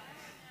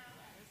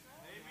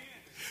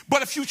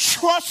 But if you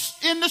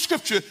trust in the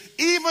scripture,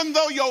 even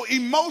though your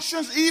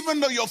emotions,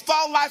 even though your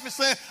thought life is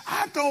saying,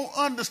 I don't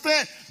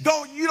understand,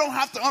 you don't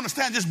have to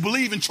understand, just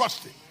believe and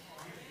trust it.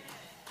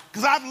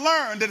 Because I've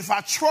learned that if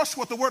I trust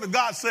what the word of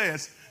God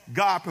says,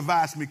 God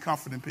provides me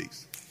comfort and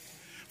peace.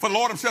 For the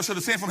Lord himself shall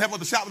descend from heaven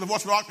with a shout, with the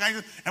voice of the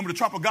archangel, and with the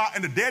trump of God,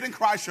 and the dead in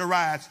Christ shall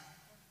rise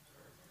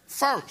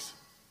first.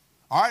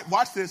 All right,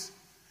 watch this.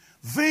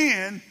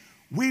 Then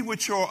we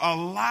which are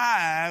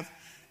alive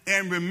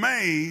and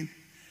remain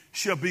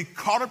shall be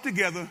caught up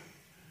together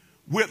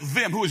with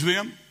them. Who is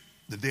them?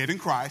 The dead in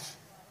Christ.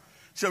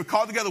 Shall be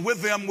caught together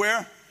with them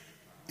where?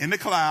 In the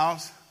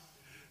clouds.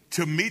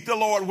 To meet the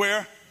Lord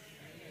where?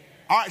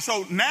 All right,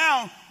 so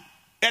now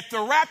at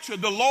the rapture,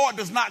 the Lord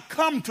does not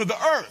come to the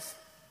earth.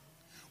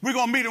 We're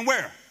going to meet him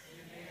where?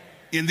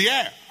 In the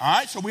air. All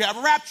right, so we have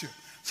a rapture.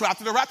 So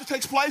after the rapture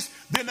takes place,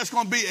 then there's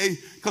going to be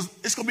because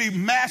it's going to be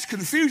mass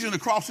confusion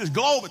across this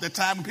globe at that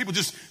time when people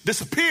just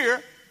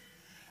disappear.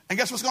 And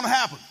guess what's going to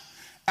happen?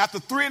 After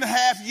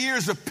 3.5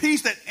 years of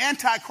peace, that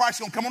Antichrist is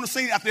going to come on the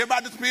scene. After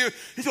everybody disappears,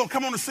 he's going to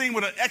come on the scene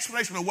with an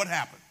explanation of what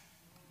happened.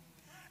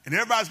 And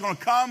everybody's going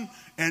to come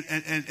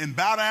and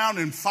bow down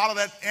and follow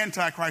that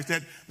Antichrist,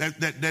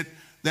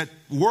 that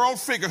world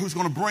figure who's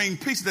going to bring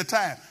peace at that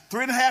time.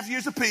 3.5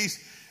 years of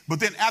peace, but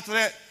then after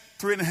that,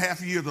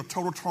 3.5 years of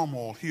total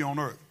turmoil here on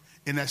earth.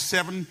 in that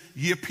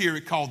 7-year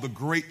period called the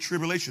Great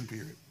Tribulation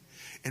period.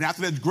 And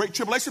after that Great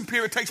Tribulation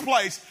period takes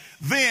place,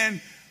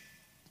 then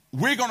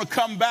we're going to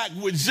come back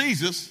with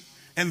Jesus,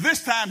 and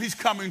this time he's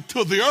coming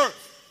to the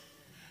earth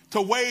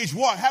to wage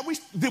war.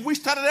 Did we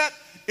study that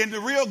in the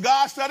real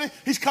God study?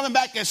 He's coming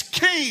back as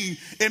king,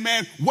 and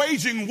man,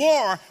 waging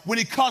war when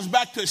he comes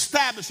back to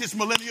establish his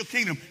millennial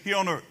kingdom here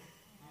on earth.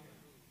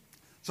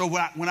 So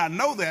when I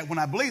know that, when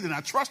I believe and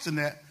I trust in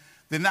that,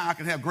 then now I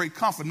can have great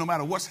comfort no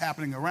matter what's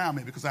happening around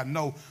me, because I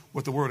know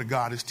what the word of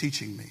God is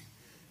teaching me.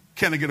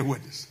 Can I get a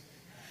witness?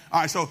 All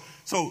right, so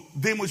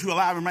then which we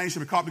alive and remain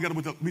shall be caught together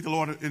meet the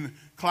Lord in the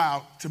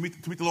cloud, to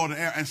meet the Lord in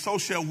the air, and so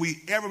shall we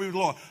ever be with the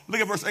Lord.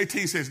 Look at verse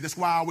 18 says, that's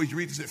why I always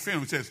read this at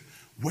funeral. It says,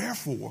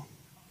 wherefore,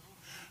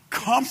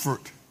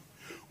 comfort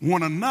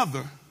one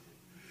another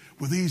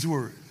with these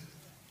words.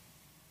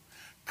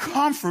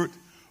 Comfort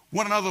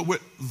one another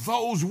with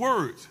those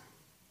words.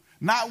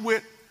 Not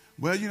with,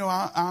 well,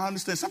 I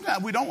understand.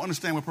 Sometimes we don't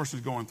understand what a person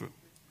is going through.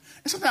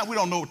 And sometimes we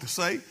don't know what to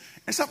say.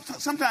 And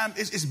sometimes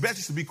it's best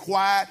just to be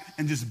quiet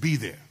and just be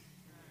there.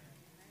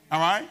 All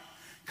right?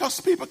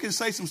 Because people can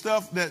say some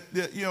stuff that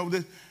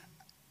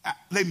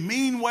they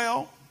mean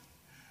well,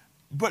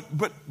 but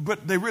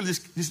they really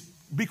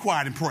just be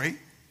quiet and pray.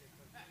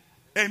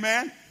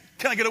 Amen?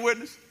 Can I get a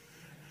witness?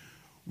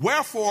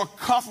 Wherefore,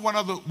 comfort one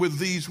another with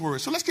these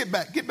words. So let's get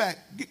back.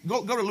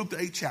 Go to Luke the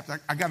 8th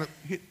chapter. I got to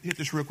hit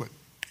this real quick.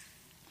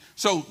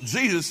 So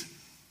Jesus,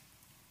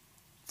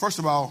 first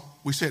of all,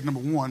 we said,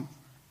 number one,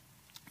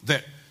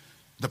 that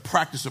the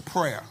practice of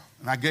prayer.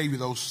 And I gave you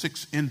those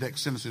 6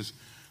 index sentences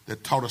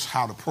that taught us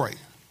how to pray.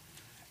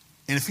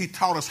 And if he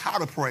taught us how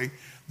to pray,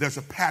 there's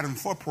a pattern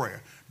for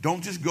prayer.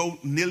 Don't just go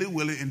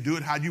nilly-willy and do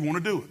it how you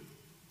want to do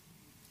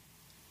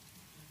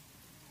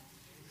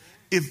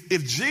it.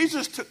 If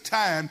Jesus took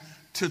time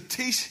to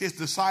teach his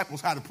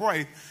disciples how to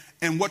pray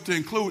and what to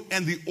include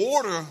and the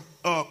order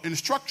in the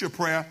structure of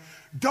prayer,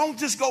 don't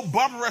just go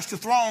bum rush the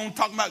throne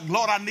talking about,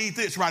 Lord, I need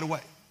this right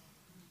away.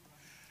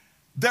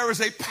 There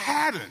is a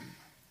pattern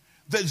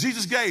that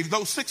Jesus gave.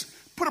 Those 6,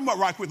 put them up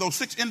right quick, those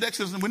 6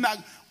 indexes, and we're not,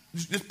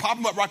 just pop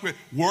them up right quick.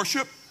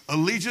 Worship,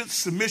 allegiance,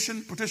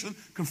 submission, petition,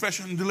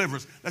 confession, and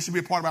deliverance. That should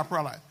be a part of our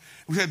prayer life.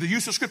 We had the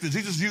use of Scripture.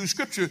 Jesus used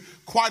Scripture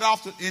quite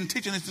often in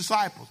teaching his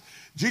disciples.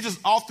 Jesus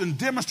often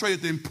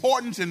demonstrated the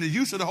importance and the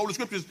use of the Holy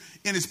Scriptures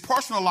in his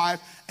personal life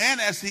and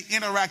as he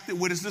interacted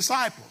with his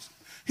disciples.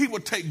 He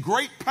would take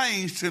great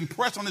pains to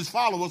impress on his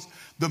followers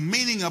the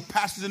meaning of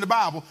passages in the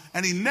Bible,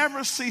 and he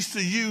never ceased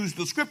to use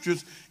the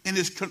Scriptures in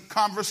his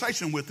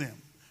conversation with them.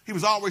 He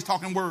was always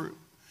talking word.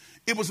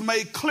 It was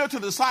made clear to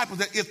the disciples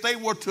that if they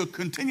were to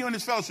continue in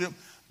his fellowship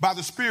by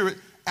the Spirit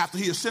after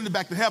he ascended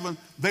back to heaven,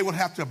 they would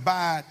have to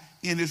abide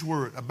in his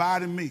word.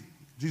 Abide in me,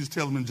 Jesus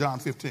tells them in John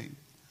 15.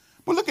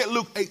 But look at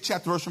Luke 8,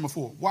 chapter verse number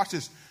 4. Watch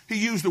this. He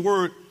used the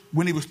word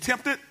when he was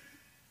tempted,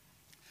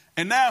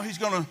 and now he's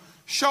going to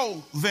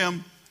show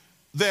them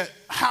that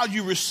how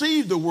you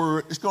receive the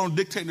word is going to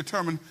dictate and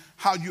determine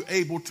how you're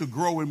able to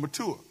grow and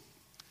mature.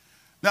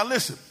 Now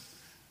listen,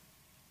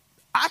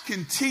 I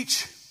can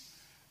teach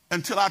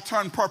until I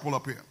turn purple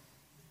up here.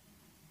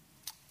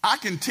 I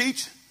can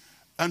teach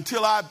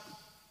until I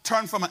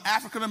turn from an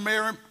African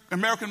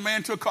American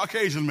man to a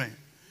Caucasian man.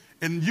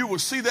 And you will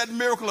see that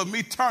miracle of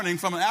me turning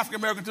from an African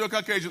American to a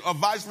Caucasian or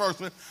vice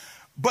versa.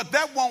 But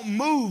that won't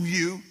move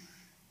you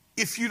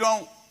if you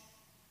don't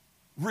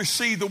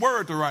receive the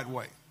word the right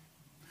way.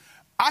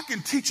 I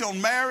can teach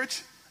on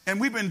marriage, and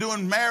we've been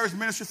doing marriage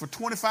ministry for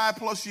 25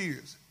 plus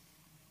years.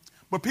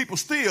 But people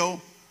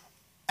still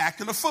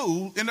acting a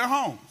fool in their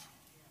homes.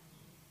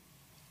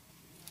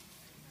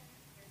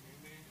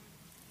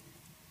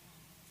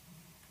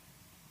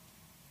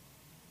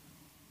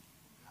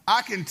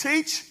 I can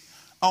teach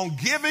on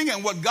giving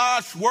and what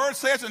God's word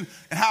says and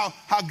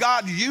how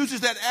God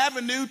uses that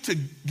avenue to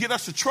get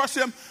us to trust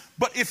him.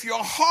 But if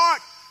your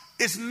heart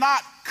is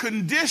not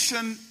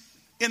conditioned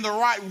in the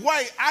right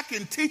way, I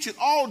can teach it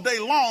all day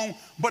long,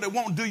 but it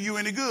won't do you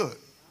any good.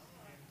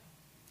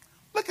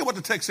 Look at what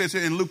the text says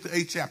here in Luke the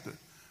 8th chapter,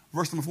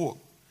 verse number 4.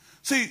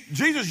 See,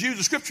 Jesus used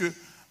the Scripture,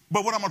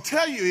 but what I'm going to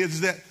tell you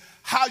is that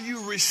how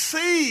you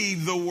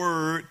receive the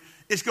word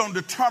is going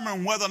to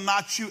determine whether or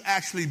not you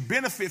actually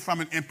benefit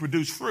from it and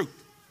produce fruit.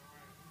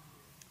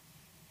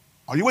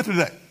 Are you with me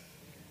today?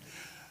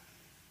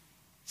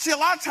 See, a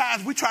lot of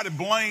times we try to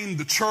blame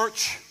the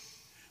church,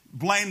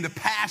 blame the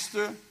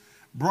pastor,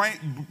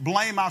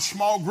 blame our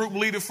small group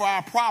leader for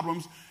our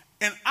problems.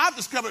 And I've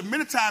discovered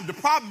many times the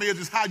problem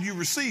is how you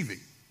receive it.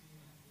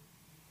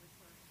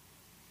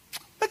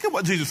 Look at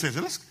what Jesus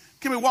says.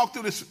 Can we walk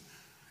through this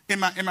in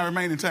my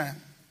remaining time?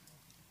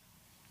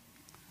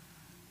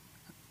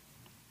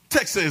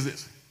 Text says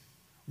this.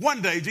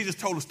 One day, Jesus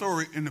told a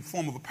story in the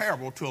form of a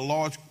parable to a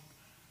large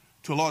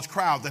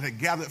crowd that had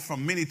gathered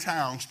from many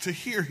towns to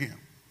hear him.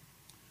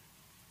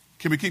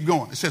 Can we keep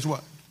going? It says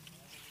what?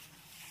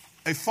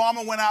 A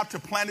farmer went out to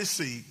plant his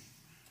seed,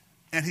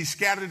 and he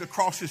scattered it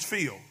across his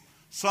field.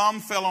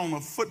 Some fell on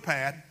a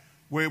footpath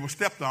where it was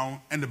stepped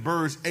on, and the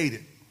birds ate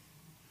it.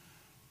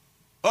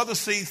 Other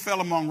seed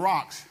fell among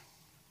rocks.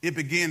 It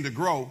began to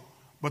grow,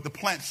 But the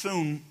plant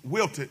soon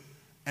wilted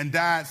and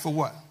died for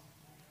what?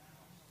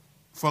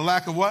 For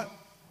lack of what?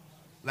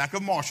 Lack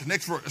of moisture.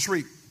 Next verse, let's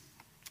read.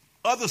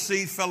 Other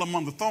seed fell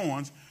among the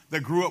thorns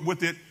that grew up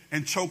with it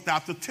and choked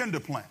out the tender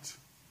plants.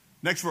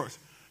 Next verse.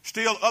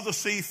 Still other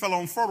seed fell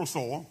on fertile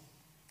soil.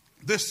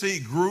 This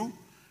seed grew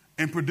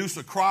and produced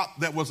a crop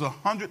that was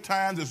 100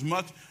 times as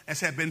much as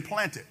had been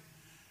planted.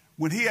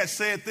 When he had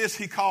said this,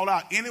 he called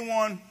out,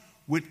 anyone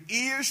with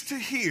ears to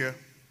hear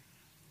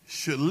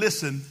should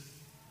listen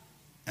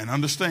and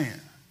understand.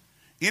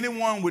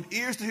 Anyone with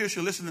ears to hear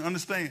should listen and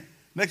understand.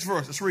 Next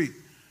verse, let's read.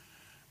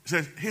 It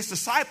says, his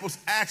disciples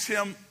asked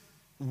him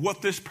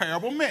what this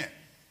parable meant.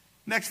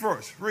 Next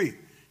verse, read.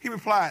 He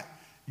replied,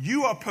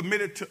 you are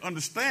permitted to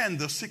understand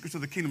the secrets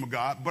of the kingdom of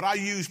God, but I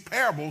use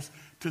parables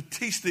to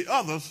teach the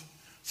others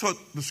so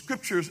the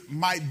scriptures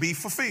might be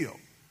fulfilled.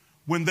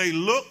 When they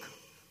look,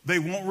 they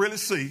won't really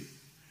see.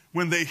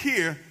 When they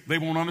hear, they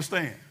won't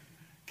understand.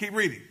 Keep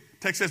reading.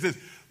 Text says this.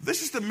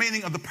 This is the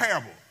meaning of the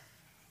parable.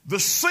 The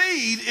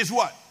seed is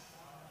what?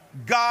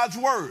 God's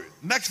word.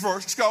 Next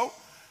verse, let's go.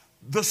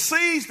 The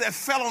seeds that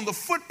fell on the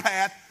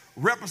footpath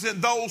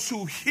represent those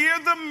who hear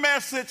the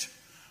message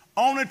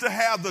only to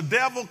have the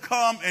devil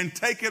come and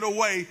take it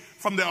away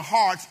from their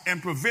hearts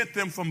and prevent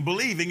them from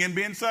believing and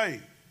being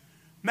saved.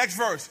 Next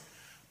verse.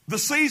 The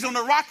seeds on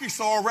the rocky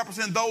soil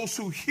represent those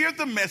who hear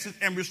the message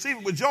and receive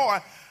it with joy,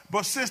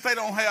 but since they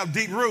don't have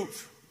deep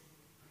roots,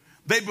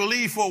 they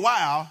believe for a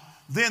while,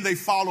 then they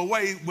fall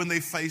away when they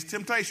face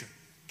temptation.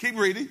 Keep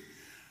reading.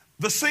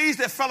 The seeds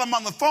that fell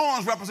among the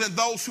thorns represent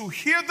those who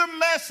hear the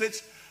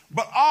message,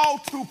 but all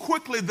too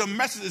quickly the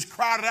message is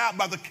crowded out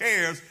by the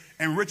cares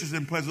and riches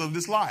and pleasures of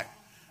this life.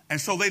 And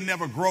so they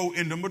never grow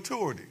into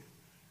maturity.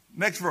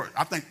 Next verse.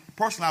 I think,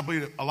 personally, I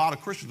believe that a lot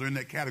of Christians are in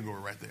that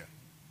category right there.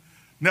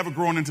 Never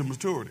growing into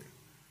maturity.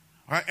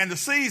 All right? And the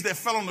seeds that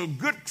fell on the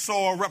good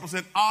soil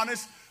represent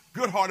honest,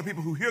 good-hearted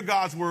people who hear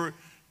God's word,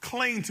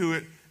 cling to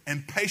it,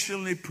 and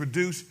patiently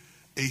produce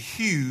a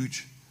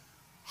huge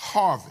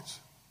harvest.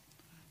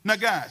 Now,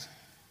 guys,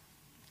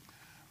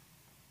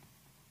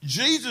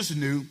 Jesus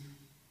knew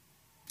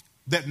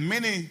that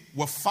many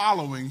were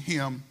following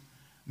him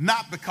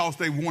not because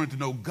they wanted to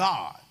know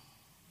God,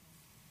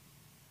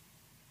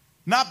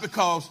 not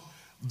because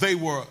they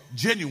were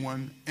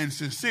genuine and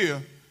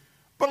sincere,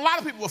 but a lot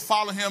of people were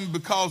following him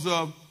because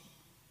of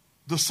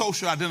the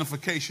social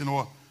identification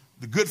or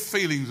the good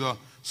feelings or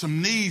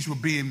some needs were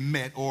being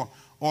met or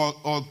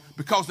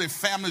because their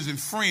families and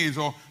friends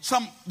or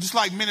some, just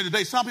like many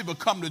today, some people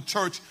come to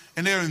church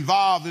and they're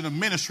involved in a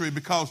ministry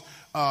because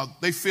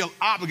they feel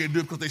obligated to do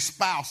it because their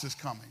spouse is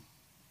coming.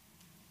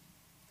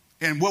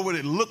 And what would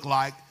it look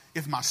like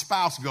if my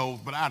spouse goes,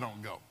 but I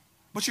don't go?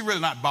 But you're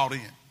really not bought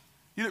in.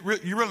 You're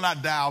really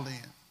not dialed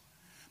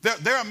in.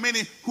 There are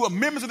many who are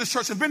members of this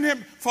church and have been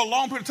here for a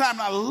long period of time,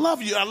 and I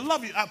love you.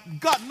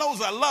 God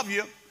knows I love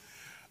you.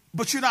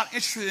 But you're not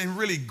interested in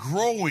really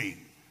growing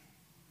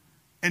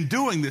and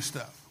doing this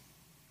stuff.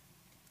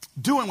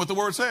 Doing what the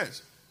word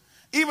says.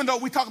 Even though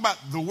we talk about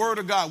the word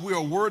of God, we're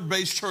a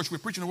word-based church, we're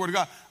preaching the word of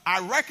God.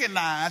 I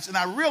recognize and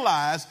I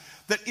realize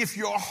that if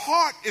your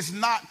heart is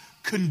not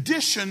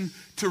conditioned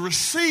to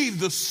receive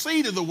the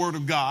seed of the word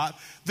of God,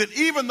 then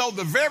even though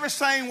the very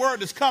same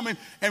word is coming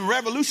and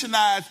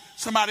revolutionize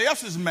somebody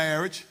else's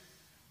marriage,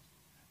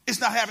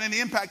 it's not having any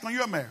impact on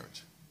your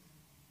marriage.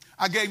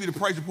 I gave you the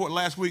praise report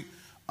last week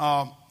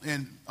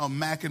and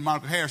Mac and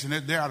Monica Harrison.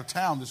 They're out of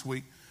town this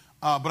week.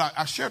 But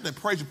I shared that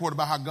praise report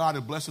about how God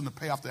had blessed them to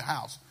pay off their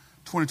house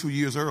 22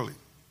 years early.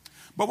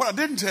 But what I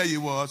didn't tell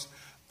you was,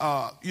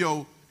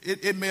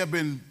 it may have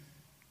been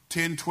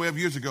 10, 12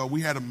 years ago,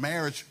 we had a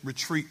marriage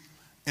retreat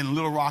in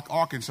Little Rock,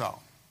 Arkansas.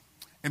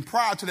 And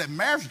prior to that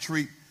marriage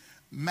retreat,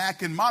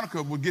 Mac and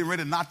Monica were getting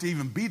ready not to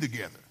even be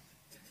together.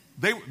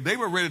 They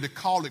were ready to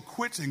call it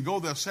quits and go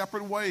their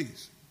separate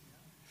ways.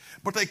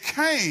 But they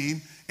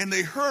came and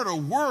they heard a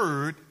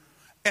word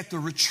at the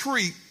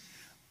retreat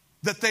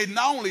that they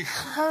not only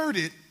heard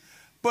it,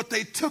 but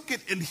they took it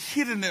and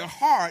hid in their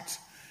hearts,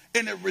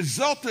 and it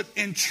resulted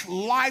in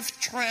life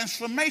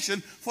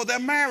transformation for their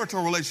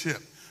marital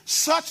relationship,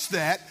 such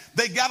that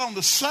they got on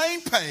the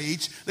same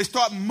page, they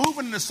started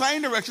moving in the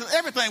same direction,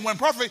 everything went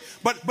perfect,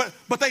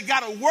 but they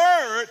got a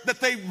word that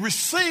they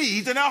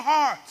received in their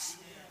hearts.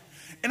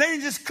 And they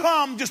didn't just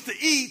come just to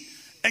eat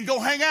and go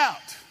hang out.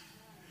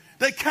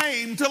 They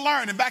came to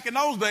learn. And back in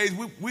those days,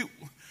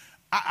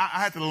 I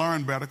had to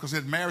learn better because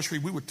at marriage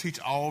retreat, we would teach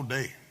all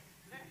day.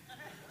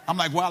 I'm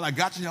like, while I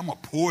got you, I'm going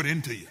to pour it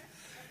into you.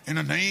 In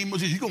the name of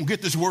Jesus, you're going to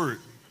get this word.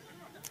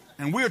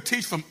 And we'll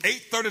teach from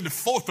 8:30 to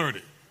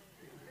 4:30.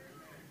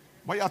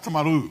 Why y'all talking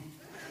about ooh?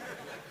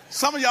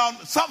 Some of y'all,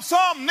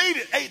 some need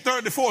it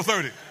 8:30 to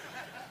 4:30.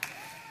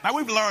 Now,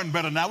 we've learned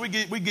better now. We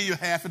give you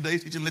half a day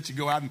teaching and let you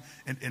go out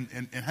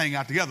and hang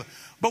out together.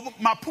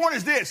 But my point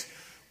is this.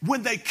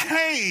 When they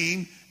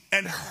came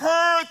and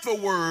heard the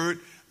word,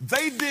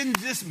 they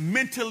didn't just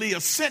mentally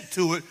assent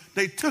to it.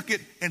 They took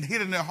it and hid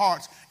it in their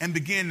hearts and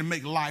began to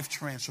make life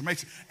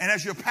transformation. And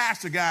as your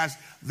pastor, guys,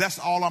 that's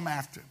all I'm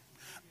after.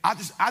 I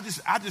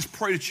just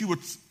pray that you would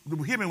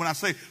hear me when I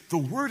say the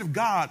word of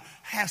God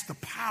has the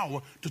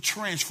power to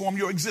transform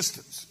your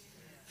existence.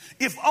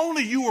 If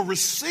only you will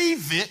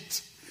receive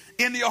it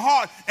in your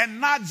heart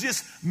and not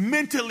just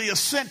mentally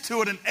assent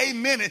to it and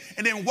amen it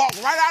and then walk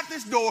right out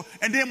this door,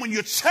 and then when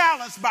you're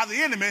challenged by the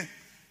enemy,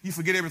 you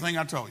forget everything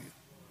I told you.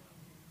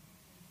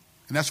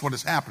 And that's what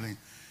is happening.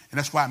 And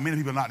that's why many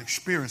people are not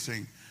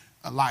experiencing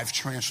a life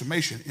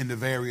transformation in the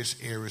various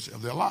areas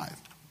of their life.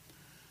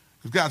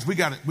 Because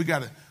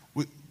guys,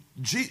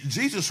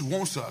 Jesus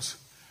wants us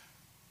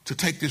to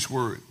take this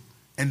word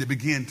and to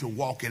begin to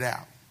walk it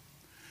out.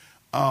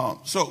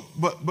 But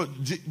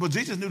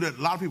Jesus knew that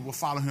a lot of people will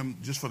follow him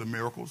just for the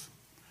miracles.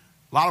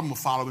 A lot of them will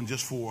follow him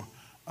just for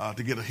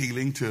to get a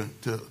healing,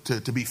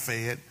 to be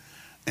fed,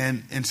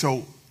 and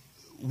so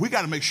we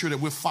got to make sure that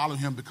we're following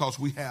him because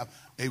we have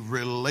a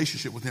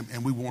relationship with him,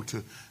 and we want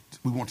to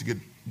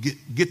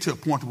get to a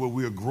point where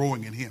we are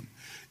growing in him.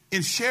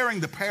 In sharing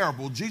the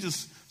parable,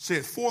 Jesus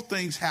said 4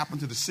 things happened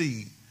to the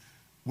seed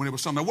when it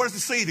was sown. Now, what is the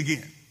seed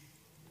again?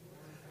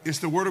 It's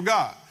the word of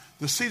God.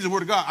 The seed is the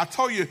word of God. I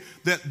told you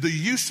that the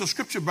use of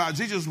scripture by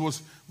Jesus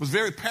was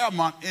very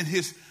paramount in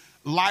his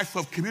life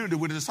of community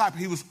with the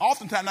disciples. He was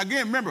oftentimes, now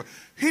again, remember,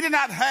 he did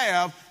not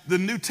have the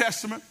New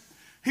Testament.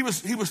 He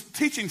was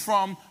teaching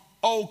from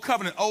Old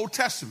Covenant, Old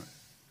Testament.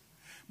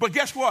 But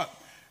guess what?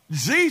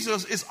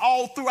 Jesus is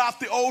all throughout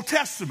the Old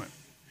Testament.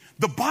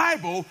 The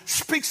Bible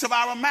speaks of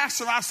our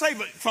master, our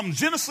Savior. From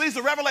Genesis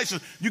to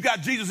Revelation, you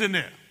got Jesus in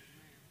there.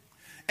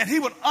 And he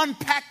would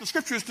unpack the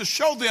scriptures to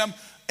show them,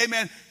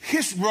 amen,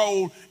 his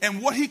role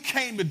and what he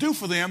came to do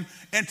for them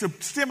and to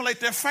stimulate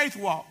their faith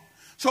walk.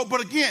 So,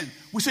 but again,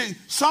 we see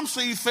some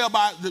seed fell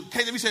by, the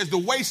KJV says, the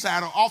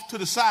wayside or off to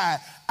the side,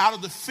 out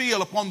of the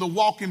field upon the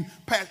walking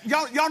path.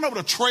 Y'all know what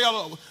a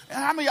trail,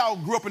 how many of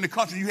y'all grew up in the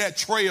country, you had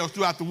trails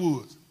throughout the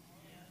woods?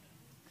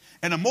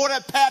 And the more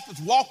that path is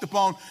walked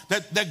upon,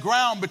 that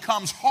ground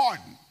becomes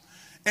hardened.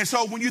 And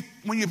so when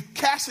you're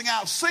casting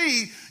out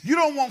seed, you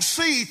don't want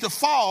seed to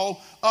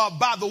fall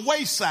by the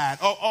wayside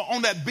or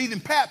on that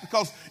beaten path,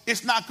 because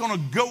it's not going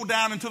to go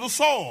down into the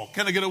soil.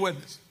 Can I get a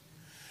witness?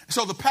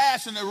 So the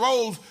paths and the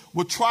roads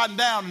were trodden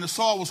down and the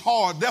soil was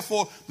hard.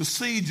 Therefore, the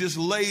seed just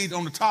laid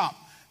on the top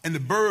and the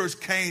birds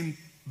came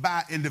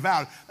by and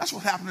devoured. That's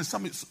what happened to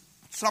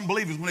some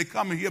believers when they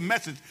come and hear a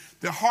message.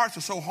 Their hearts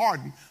are so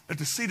hardened that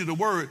the seed of the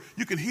word,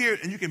 you can hear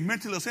it and you can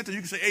mentally assent to it.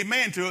 You can say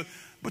amen to it.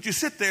 But you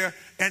sit there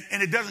and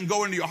it doesn't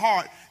go into your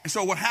heart. And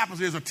so what happens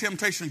is a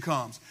temptation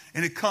comes.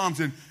 And it comes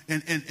and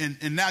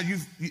now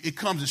it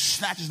comes and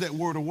snatches that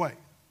word away.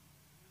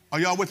 Are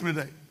y'all with me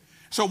today?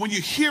 So when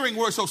you're hearing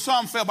words, so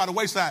some fell by the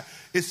wayside,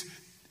 it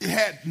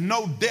had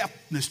no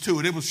depthness to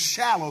it. It was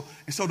shallow.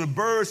 And so the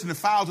birds and the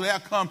fowls of the air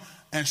come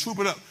and swoop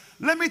it up.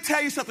 Let me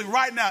tell you something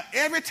right now.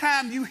 Every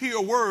time you hear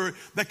a word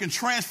that can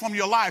transform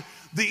your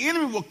life, the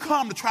enemy will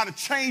come to try to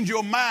change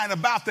your mind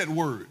about that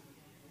word.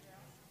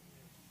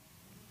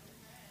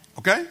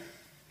 Okay?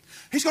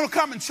 He's going to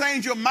come and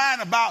change your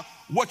mind about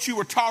what you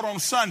were taught on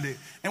Sunday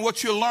and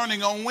what you're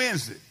learning on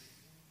Wednesday.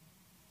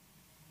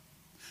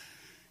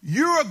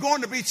 You are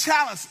going to be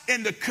challenged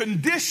in the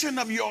condition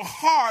of your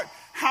heart.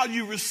 How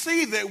you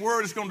receive that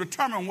word is going to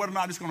determine whether or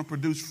not it's going to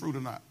produce fruit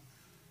or not.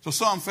 So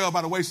some fell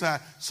by the wayside,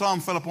 some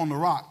fell upon the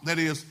rock. That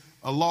is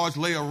a large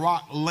layer of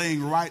rock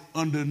laying right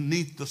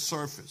underneath the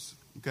surface.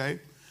 Okay?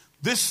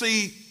 This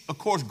seed, of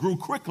course, grew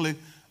quickly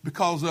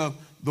because of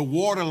the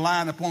water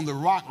lying upon the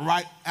rock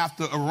right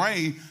after a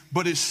rain,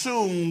 but it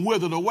soon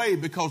withered away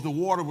because the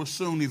water was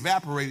soon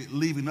evaporated,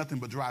 leaving nothing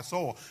but dry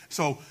soil.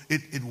 So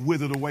it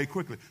withered away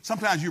quickly.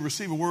 Sometimes you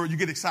receive a word, you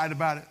get excited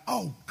about it.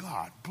 Oh,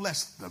 God,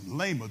 bless the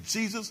name of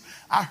Jesus.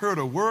 I heard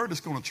a word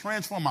that's going to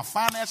transform my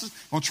finances,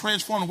 going to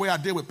transform the way I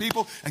deal with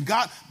people. And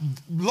God,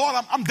 Lord,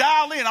 I'm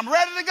dialed in. I'm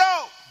ready to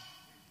go.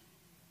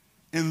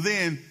 And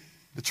then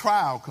the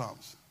trial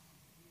comes.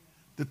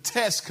 The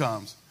test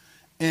comes.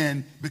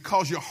 And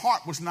because your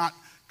heart was not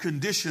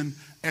conditioned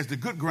as the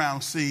good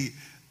ground seed,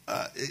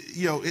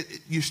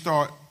 you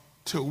start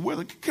to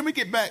wither. Can we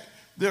get back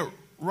there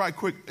right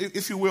quick,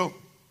 if you will?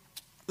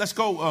 Let's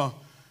go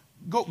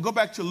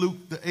back to Luke,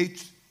 the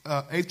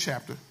 8th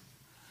chapter,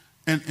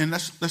 and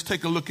let's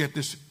take a look at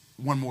this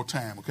one more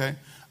time, okay?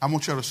 I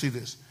want y'all to see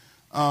this.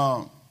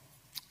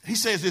 He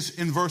says this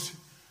in verse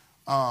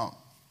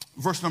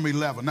number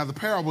 11. Now the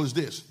parable is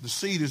this: the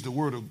seed is the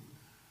word of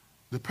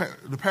the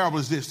parable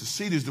is this: the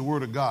seed is the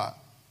word of God.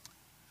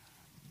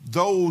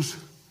 Those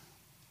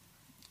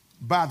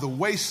by the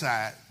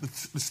wayside,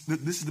 this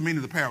is the meaning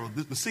of the parable.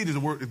 The seed is the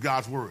word, is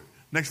God's word.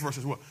 Next verse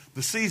is what?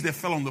 The seeds that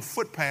fell on the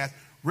footpath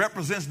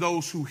represents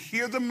those who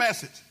hear the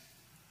message,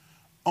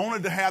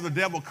 only to have the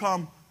devil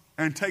come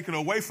and take it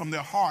away from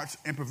their hearts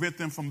and prevent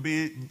them from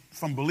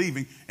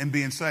believing and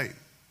being saved.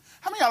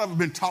 How many of y'all ever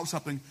been taught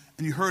something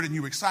and you heard it and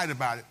you were excited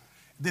about it,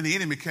 then the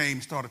enemy came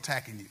and started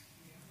attacking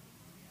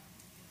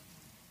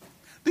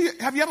you?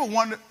 Have you ever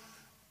wondered,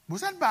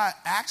 was that by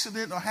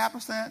accident or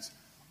happenstance?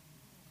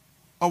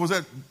 Or was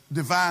that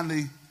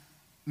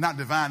not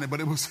divinely, but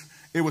it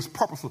was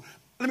purposeful?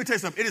 let me tell you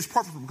something. It is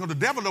purposeful because the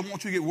devil don't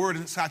want you to get word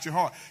inside your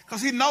heart.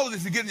 Because he knows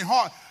if you get in your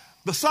heart,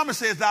 the psalmist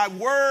says, thy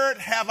word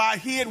have I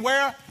hid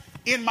where?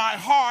 In my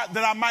heart,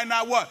 that I might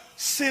not what?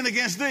 Sin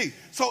against thee.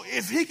 So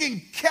if he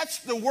can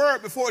catch the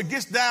word before it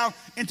gets down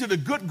into the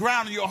good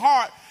ground in your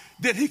heart,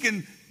 then he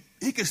can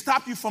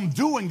stop you from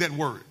doing that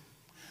word.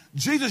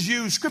 Jesus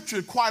used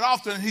scripture quite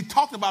often, and he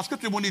talked about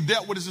scripture when he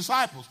dealt with his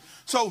disciples.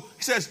 So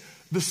he says,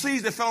 the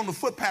seeds that fell on the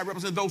footpath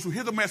represent those who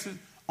hear the message,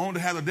 only to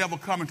have the devil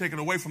come and take it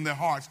away from their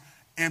hearts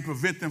and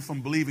prevent them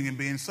from believing and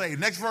being saved.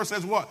 Next verse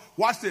says what?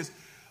 Watch this.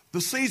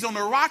 The seeds on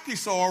the rocky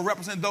soil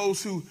represent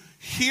those who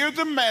hear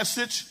the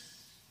message,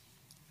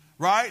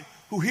 right?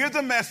 Who hear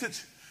the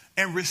message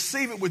and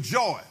receive it with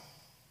joy.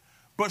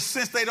 But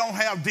since they don't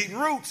have deep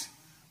roots,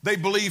 they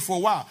believe for a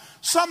while.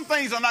 Some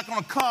things are not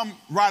going to come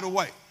right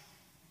away.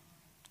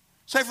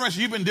 Say, for instance,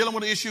 you've been dealing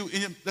with an issue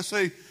in your, let's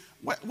say,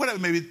 whatever,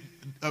 maybe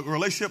a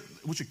relationship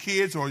with your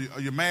kids or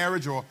your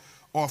marriage or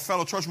a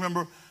fellow church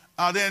member.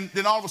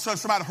 Then all of a sudden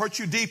somebody hurt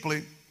you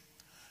deeply,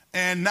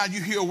 and now you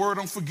hear a word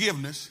on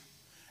forgiveness,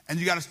 and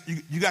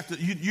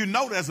you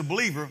know as a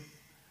believer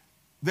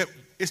that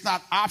it's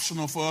not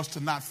optional for us to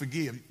not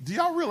forgive. Do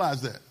y'all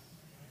realize that?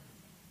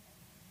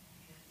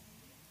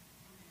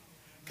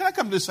 Can I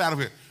come to this side of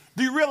here?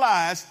 Do you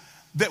realize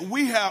that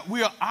we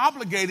are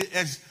obligated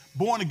as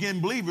born again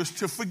believers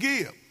to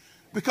forgive?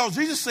 Because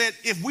Jesus said,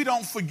 if we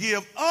don't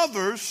forgive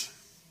others,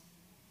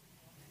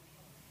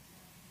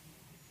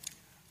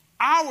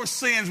 our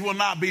sins will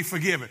not be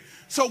forgiven.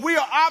 So we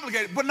are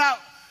obligated. But now,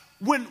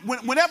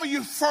 whenever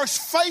you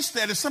first face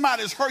that, if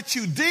somebody has hurt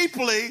you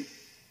deeply,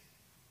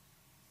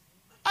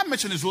 I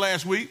mentioned this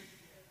last week,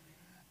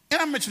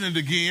 and I mentioned it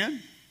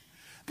again,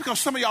 because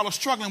some of y'all are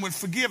struggling with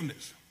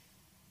forgiveness,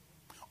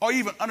 or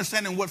even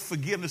understanding what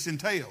forgiveness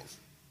entails.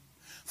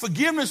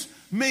 Forgiveness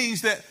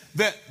means that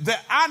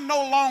I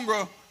no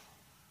longer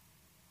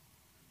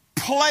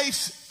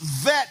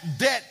place that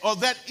debt or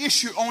that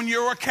issue on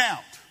your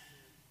account.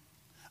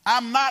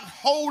 I'm not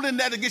holding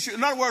that against you.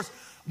 In other words,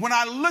 when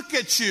I look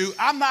at you,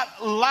 I'm not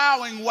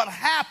allowing what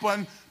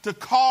happened to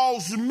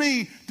cause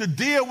me to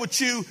deal with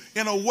you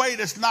in a way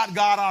that's not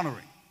God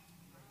honoring.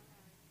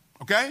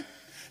 Okay?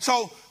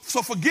 So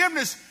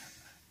forgiveness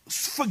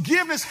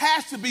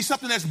has to be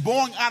something that's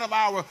born out of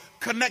our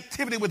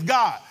connectivity with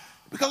God.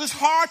 Because it's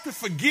hard to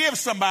forgive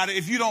somebody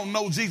if you don't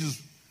know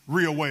Jesus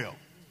real well.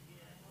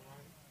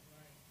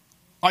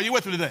 Are you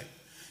with me today?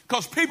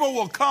 Because people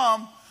will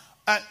come,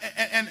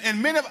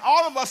 and many of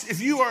all of us,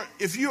 if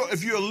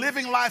you're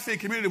living life in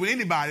community with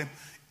anybody,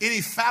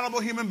 any fallible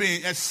human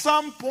being, at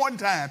some point in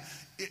time,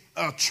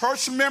 a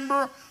church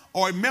member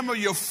or a member of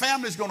your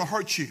family is going to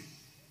hurt you.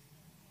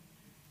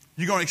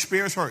 You're going to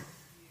experience hurt.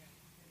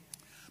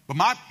 But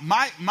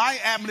my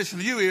admonition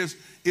to you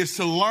is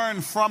to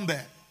learn from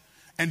that.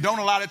 And don't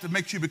allow that to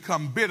make you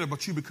become bitter,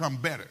 but you become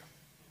better.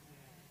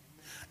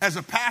 As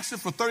a pastor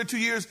for 32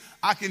 years,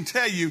 I can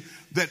tell you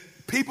that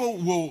people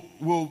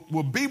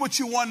will be with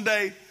you one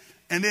day,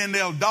 and then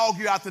they'll dog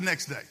you out the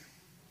next day.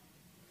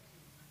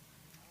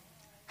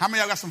 How many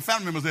of y'all got some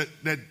family members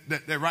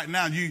that right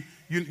now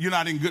you're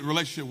not in good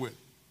relationship with?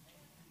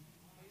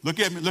 Look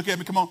at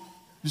me, come on.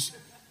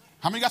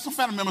 How many got some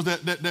family members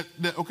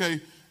that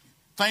okay,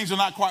 things are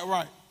not quite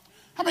right?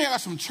 How many of y'all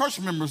got some church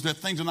members that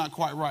things are not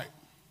quite right?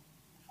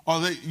 Or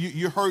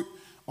you're hurt,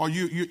 or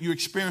you're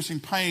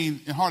experiencing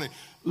pain and heartache.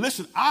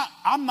 Listen,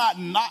 I'm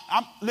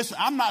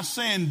not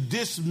saying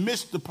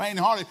dismiss the pain and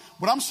heartache.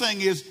 What I'm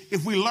saying is,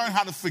 if we learn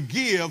how to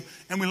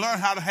forgive and we learn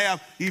how to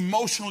have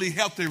emotionally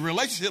healthy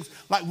relationships,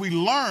 like we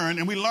learn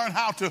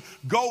how to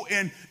go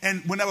and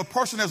whenever a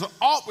person has an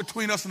ought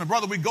between us and a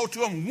brother, we go to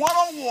them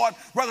one-on-one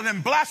rather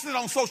than blasting it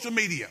on social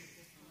media.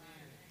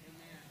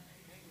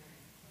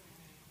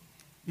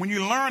 When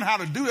you learn how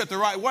to do that the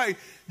right way,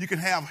 you can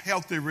have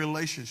healthy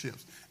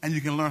relationships, and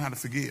you can learn how to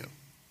forgive.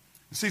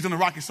 The seeds on the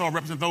rocky soil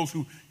represent those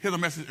who hear the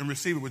message and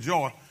receive it with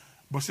joy,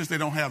 but since they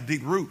don't have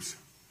deep roots,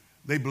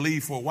 they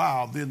believe for a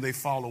while, then they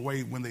fall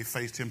away when they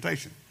face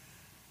temptation.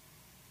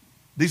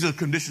 These are the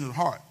conditions of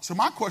the heart. So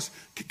my question,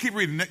 keep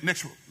reading,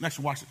 next one,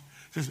 watch this.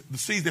 It says, the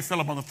seeds that fell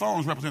upon the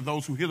thorns represent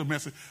those who hear the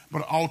message,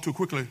 but all too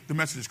quickly the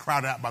message is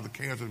crowded out by the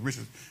cares of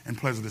riches and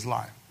pleasure of this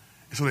life.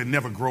 And so they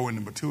never grow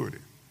into maturity.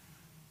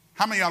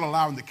 How many of y'all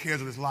allowing the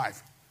cares of this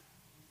life,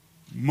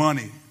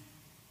 money,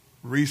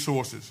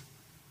 resources,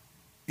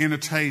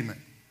 entertainment,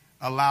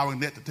 allowing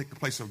that to take the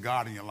place of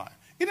God in your life?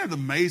 Isn't it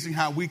amazing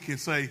how we can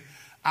say,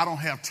 I don't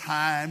have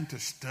time to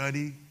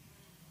study?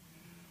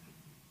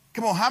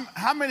 Come on,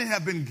 how many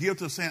have been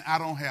guilty of saying, I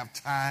don't have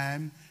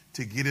time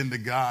to get into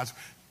God's?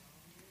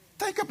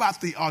 Think about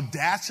the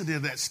audacity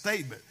of that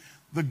statement.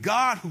 The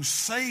God who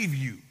saved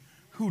you,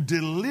 who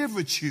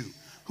delivered you,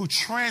 who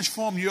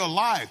transformed your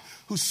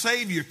life, who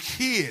saved your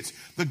kids,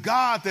 the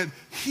God that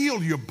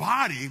healed your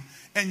body,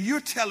 and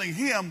you're telling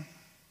him,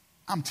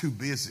 I'm too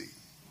busy.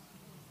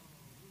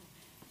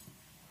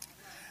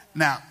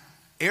 Now,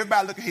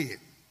 everybody look ahead,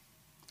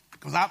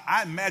 because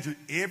I imagine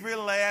every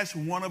last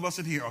one of us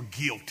in here are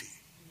guilty.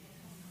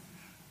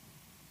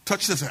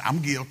 Touch this, I'm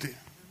guilty.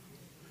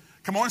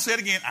 Come on and say it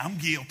again, I'm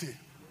guilty.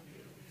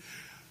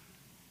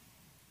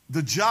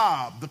 the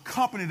job, the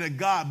company that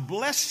God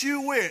blessed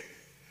you with,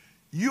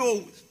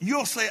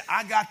 you'll say,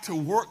 I got to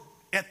work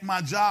at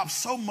my job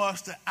so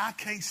much that I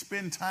can't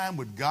spend time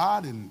with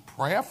God in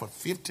prayer for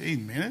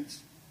 15 minutes.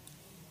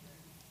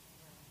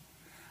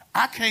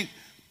 I can't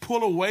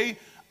pull away.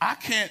 I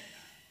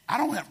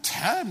don't have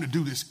time to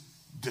do this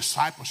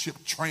discipleship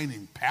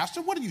training,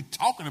 Pastor. What are you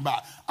talking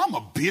about? I'm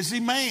a busy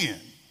man.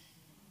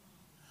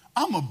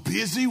 I'm a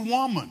busy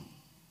woman.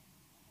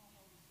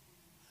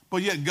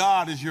 But yet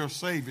God is your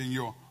Savior and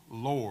your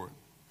Lord.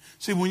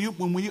 See, when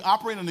you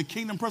operate in the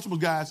kingdom principles,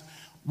 guys,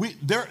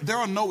 there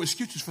are no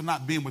excuses for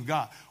not being with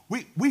God.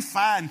 We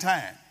find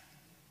time.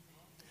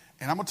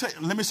 And I'm going to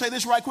tell you, let me say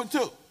this right quick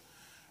too.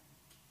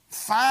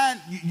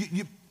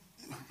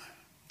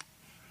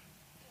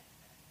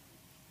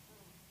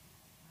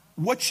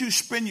 What you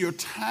spend your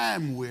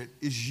time with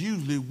is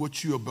usually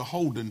what you are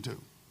beholden to.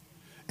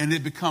 And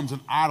it becomes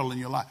an idol in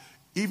your life.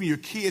 Even your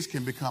kids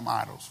can become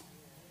idols.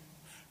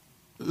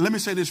 Let me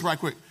say this right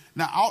quick.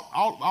 Now,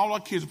 all our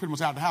kids are pretty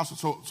much out of the house.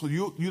 So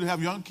you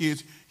have young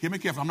kids. Hear me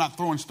carefully. I'm not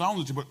throwing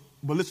stones at you,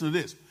 but listen to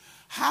this.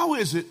 How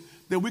is it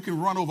that we can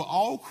run over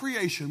all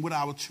creation with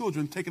our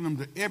children, taking them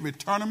to every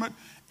tournament,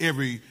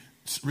 every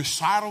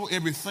recital,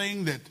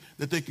 everything that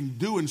they can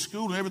do in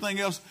school and everything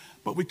else,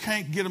 but we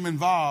can't get them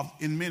involved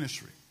in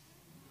ministry?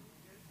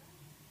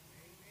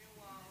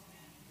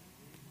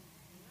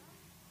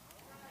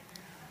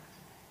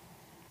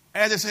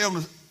 As they say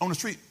on the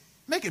street,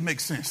 make it make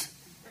sense.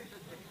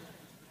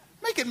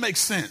 Make it make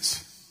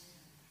sense.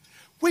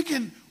 We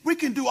can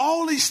do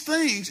all these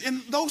things,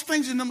 and those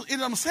things in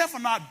themselves are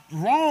not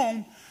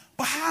wrong,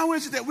 but how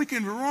is it that we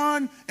can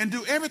run and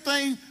do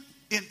everything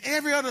in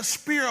every other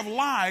sphere of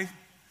life,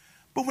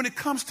 but when it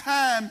comes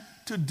time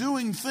to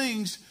doing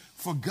things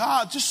for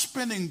God, just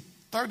spending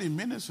 30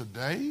 minutes a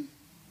day,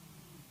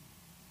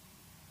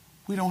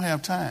 we don't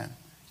have time.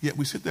 Yet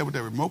we sit there with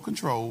that remote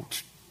control,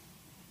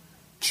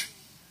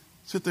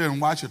 sit there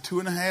and watch a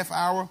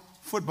 2.5-hour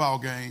football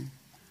game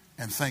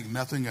and think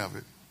nothing of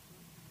it.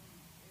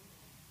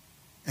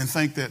 And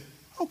think that,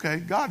 okay,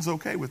 God's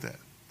okay with that.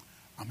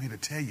 I'm here to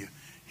tell you,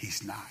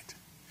 he's not.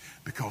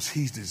 Because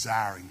he's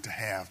desiring to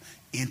have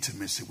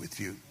intimacy with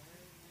you.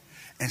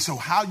 And so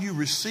how you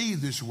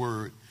receive this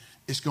word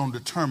is going to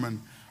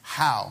determine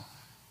how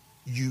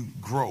you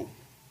grow.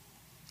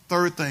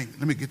 Third thing,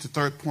 let me get to the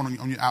third point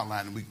on your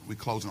outline, and we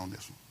closing on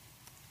this one.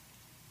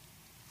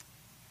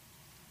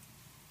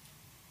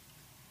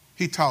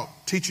 He taught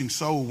teaching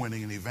soul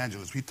winning and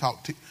evangelism. He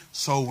taught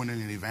soul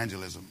winning and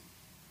evangelism.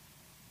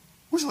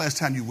 When's the last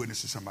time you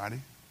witnessed to somebody?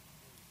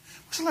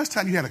 When's the last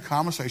time you had a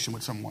conversation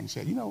with someone and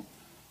said, you know,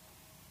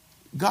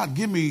 God,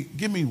 give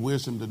me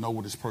wisdom to know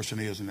where this person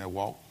is in their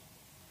walk,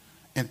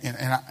 and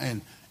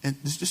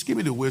just give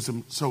me the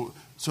wisdom so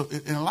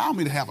and allow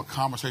me to have a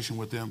conversation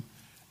with them,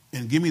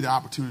 and give me the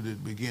opportunity to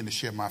begin to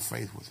share my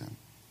faith with them.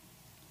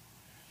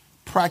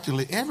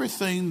 Practically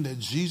everything that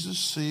Jesus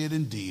said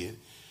and did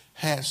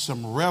had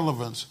some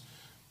relevance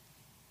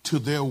to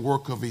their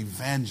work of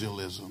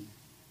evangelism,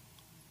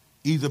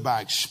 either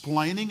by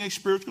explaining a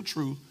spiritual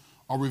truth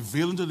or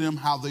revealing to them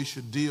how they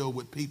should deal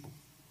with people.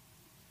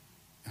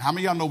 And how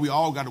many of y'all know we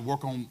all got to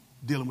work on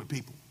dealing with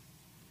people?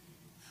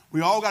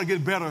 We all got to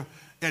get better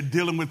at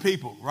dealing with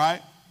people,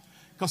 right?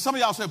 Because some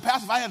of y'all say,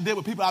 Pastor, if I had to deal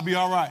with people, I'd be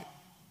all right.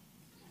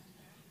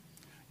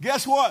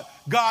 Guess what?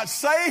 God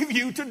saved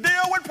you to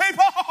deal with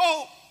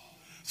people.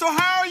 So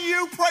how are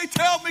you, pray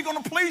tell me,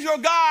 going to please your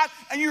God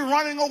and you're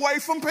running away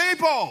from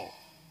people?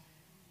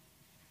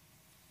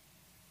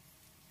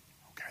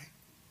 Okay.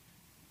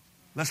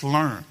 Let's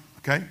learn,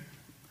 okay?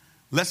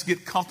 Let's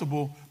get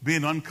comfortable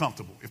being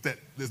uncomfortable, if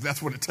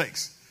that's what it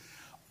takes.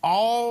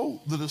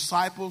 All the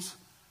disciples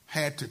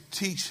had to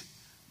teach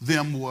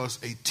them was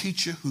a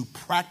teacher who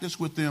practiced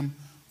with them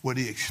what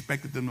he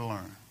expected them to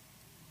learn.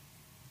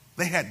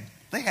 They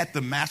had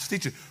the master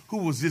teacher who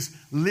was just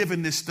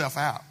living this stuff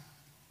out.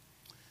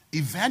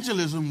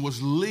 Evangelism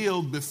was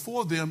lived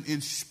before them in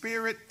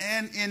spirit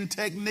and in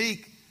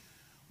technique.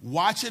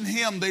 Watching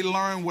him, they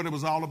learned what it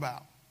was all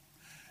about.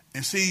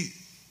 And see,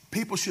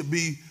 people should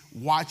be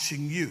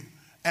watching you.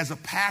 As a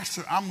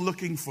pastor, I'm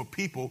looking for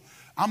people.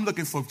 I'm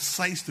looking for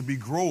saints to be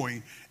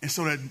growing, and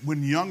so that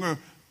when younger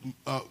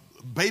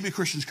baby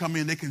Christians come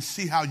in, they can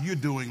see how you're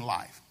doing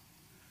life.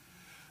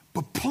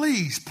 But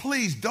please,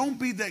 please don't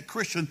be that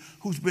Christian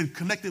who's been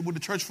connected with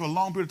the church for a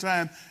long period of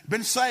time,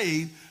 been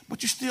saved,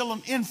 but you're still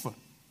an infant.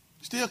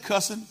 Still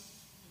cussing.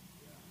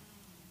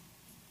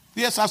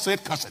 Yes, I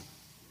said cussing.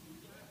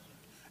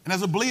 And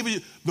as a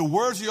believer, the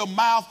words of your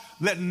mouth,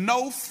 let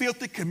no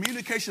filthy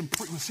communication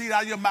proceed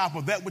out of your mouth,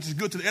 but that which is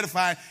good to the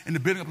edifying and the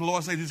building up of the Lord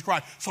and Savior Jesus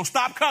Christ. So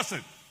stop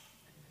cussing.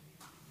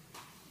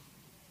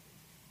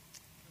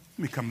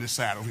 Let me come to this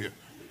side over here.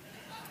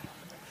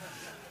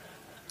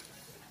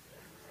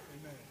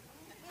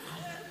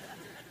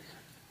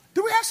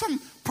 Do we have some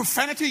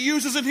profanity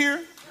users in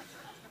here?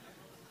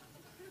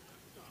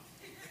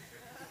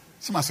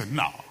 Somebody said,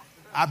 no.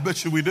 I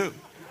bet you we do.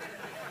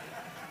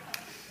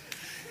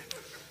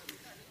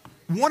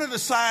 One of the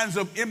signs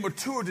of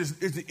immaturity is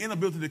the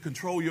inability to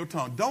control your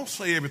tongue. Don't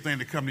say everything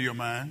that comes to your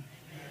mind.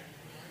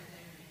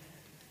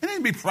 And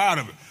then be proud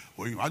of it.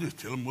 Well, I just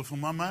tell them what's on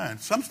my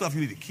mind. Some stuff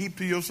you need to keep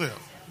to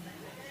yourself.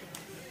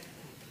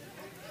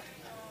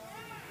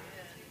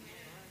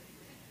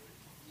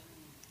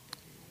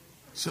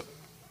 So,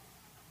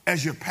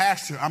 as your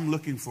pastor, I'm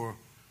looking for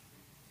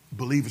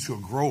believers who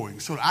are growing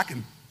so that I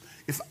can,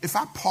 if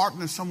I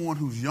partner someone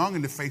who's young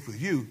in the faith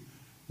with you,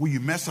 will you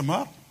mess them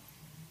up?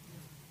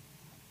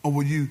 Or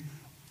will you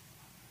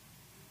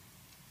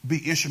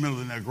be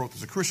instrumental in their growth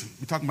as a Christian?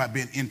 We're talking about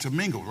being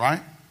intermingled, right?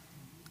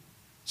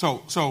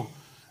 So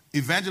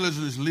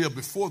evangelism is lived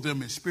before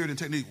them in spirit and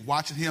technique.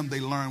 Watching him, they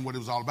learn what it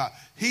was all about.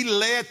 He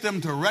led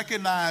them to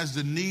recognize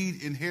the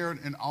need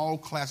inherent in all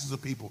classes of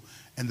people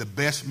and the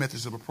best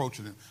methods of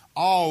approaching them.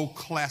 All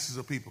classes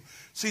of people.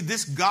 See,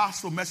 this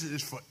gospel message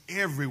is for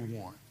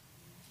everyone.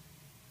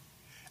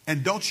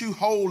 And don't you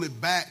hold it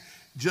back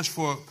just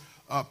for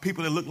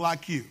people that look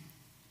like you.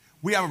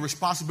 We have a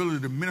responsibility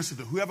to minister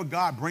to whoever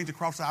God brings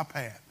across our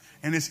path.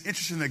 And it's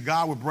interesting that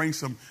God would bring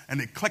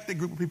an eclectic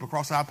group of people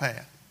across our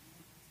path.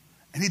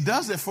 And he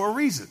does that for a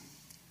reason.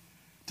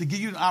 To give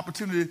you an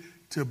opportunity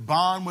to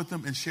bond with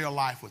them and share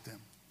life with them.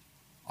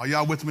 Are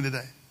y'all with me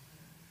today?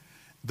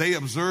 They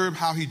observed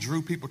how he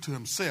drew people to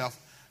himself,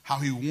 how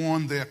he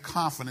won their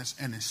confidence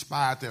and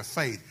inspired their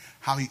faith,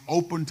 how he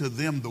opened to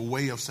them the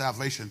way of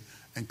salvation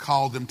and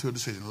called them to a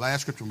decision.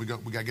 Last scripture, we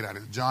got to get out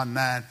of it. John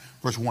 9,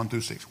 verse 1 through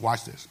 6.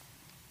 Watch this.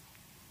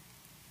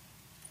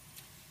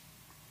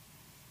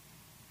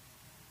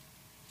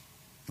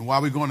 And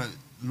while we're going to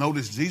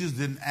notice, Jesus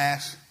didn't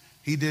ask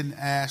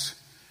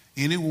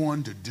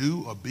anyone to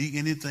do or be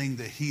anything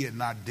that he had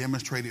not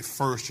demonstrated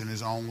first in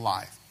his own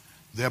life,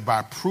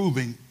 thereby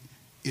proving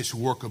its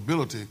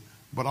workability,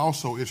 but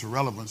also its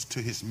relevance to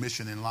his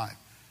mission in life.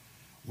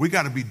 We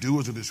got to be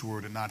doers of this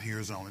word and not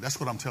hearers only. That's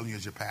what I'm telling you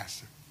as your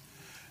pastor.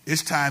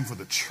 It's time for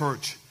the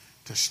church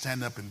to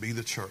stand up and be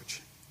the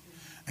church.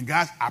 And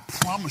guys, I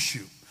promise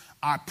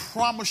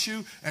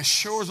you, as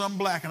sure as I'm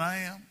black, and I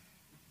am,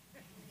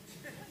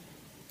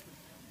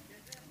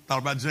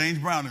 thought about James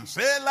Brown and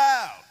say it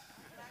loud.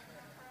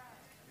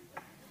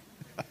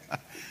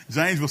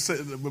 James was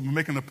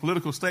making a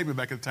political statement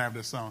back at the time of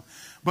this song.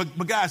 But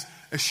guys,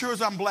 as sure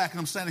as I'm black and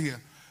I'm standing here,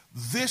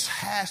 this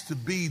has to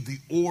be the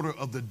order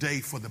of the day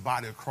for the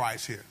body of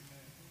Christ here.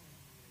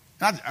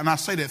 And I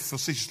say that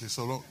facetiously,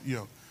 so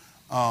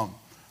don't,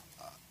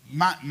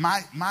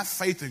 my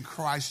faith in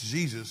Christ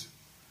Jesus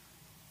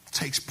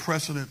takes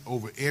precedent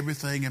over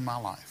everything in my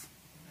life.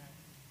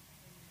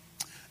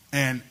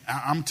 And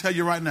I'm telling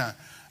you right now,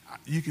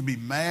 you can be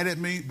mad at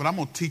me, but I'm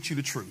going to teach you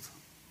the truth.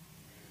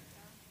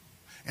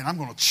 And I'm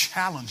going to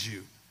challenge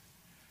you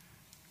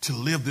to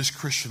live this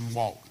Christian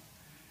walk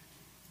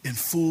in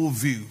full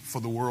view for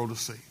the world to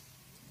see.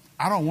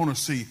 I don't want to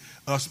see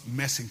us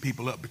messing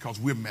people up because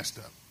we're messed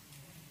up.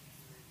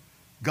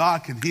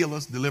 God can heal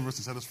us, deliver us,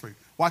 and set us free.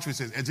 Watch what it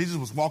says. As Jesus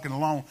was walking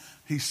along,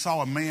 he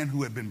saw a man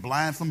who had been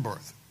blind from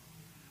birth.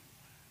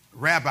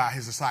 Rabbi,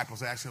 his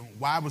disciples asked him,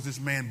 why was this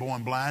man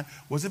born blind?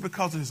 Was it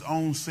because of his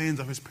own sins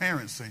or his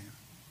parents' sins?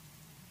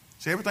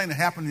 See, everything that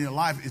happened in your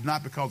life is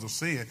not because of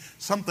sin.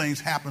 Some things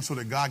happen so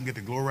that God can get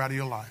the glory out of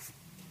your life.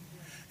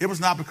 It was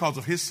not because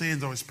of his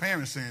sins or his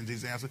parents' sins,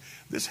 Jesus answered.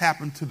 This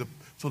happened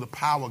so the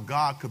power of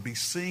God could be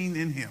seen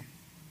in him.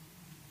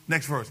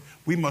 Next verse.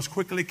 We must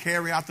quickly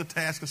carry out the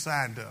task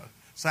assigned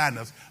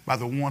us by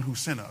the one who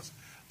sent us.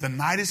 The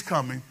night is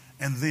coming,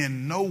 and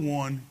then no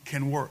one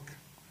can work.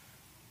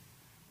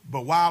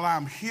 But while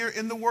I'm here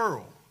in the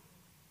world,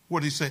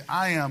 what did he say?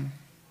 I am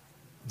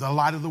the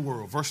light of the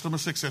world. Verse number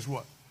 6 says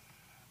what?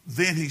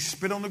 Then he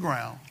spit on the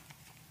ground,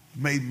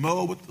 made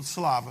mud with the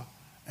saliva,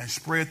 and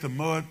spread the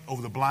mud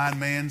over the blind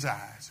man's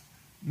eyes.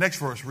 Next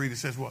verse, read, it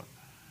says what?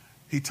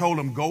 He told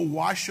him, go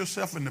wash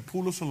yourself in the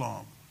pool of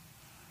Siloam.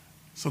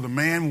 So the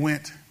man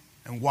went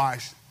and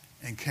washed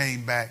and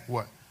came back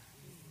what?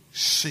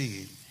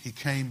 Seeing. He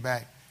came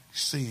back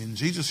seeing.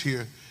 Jesus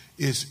here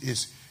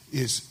is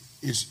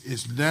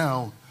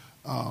now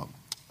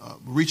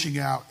reaching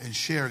out and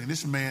sharing. And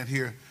this man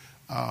here,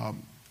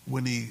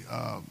 when he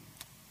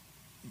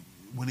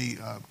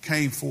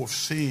came forth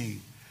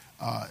seeing,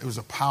 it was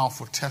a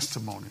powerful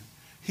testimony.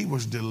 He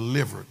was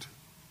delivered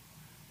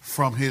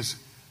from his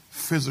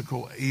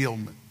physical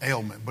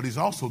ailment, but he's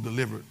also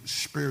delivered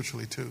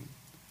spiritually too.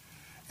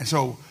 And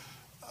so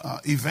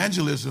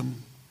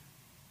evangelism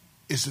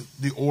is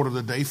the order of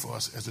the day for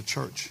us as a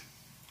church.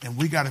 And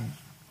we got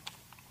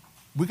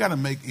to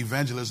make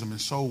evangelism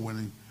and soul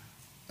winning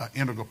an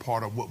integral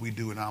part of what we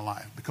do in our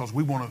life, because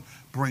we want to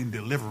bring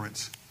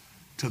deliverance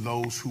to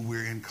those who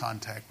we're in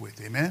contact with.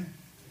 Amen?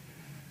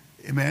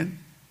 Amen?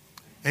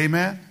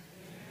 Amen?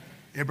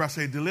 Everybody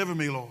say, deliver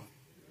me, Lord.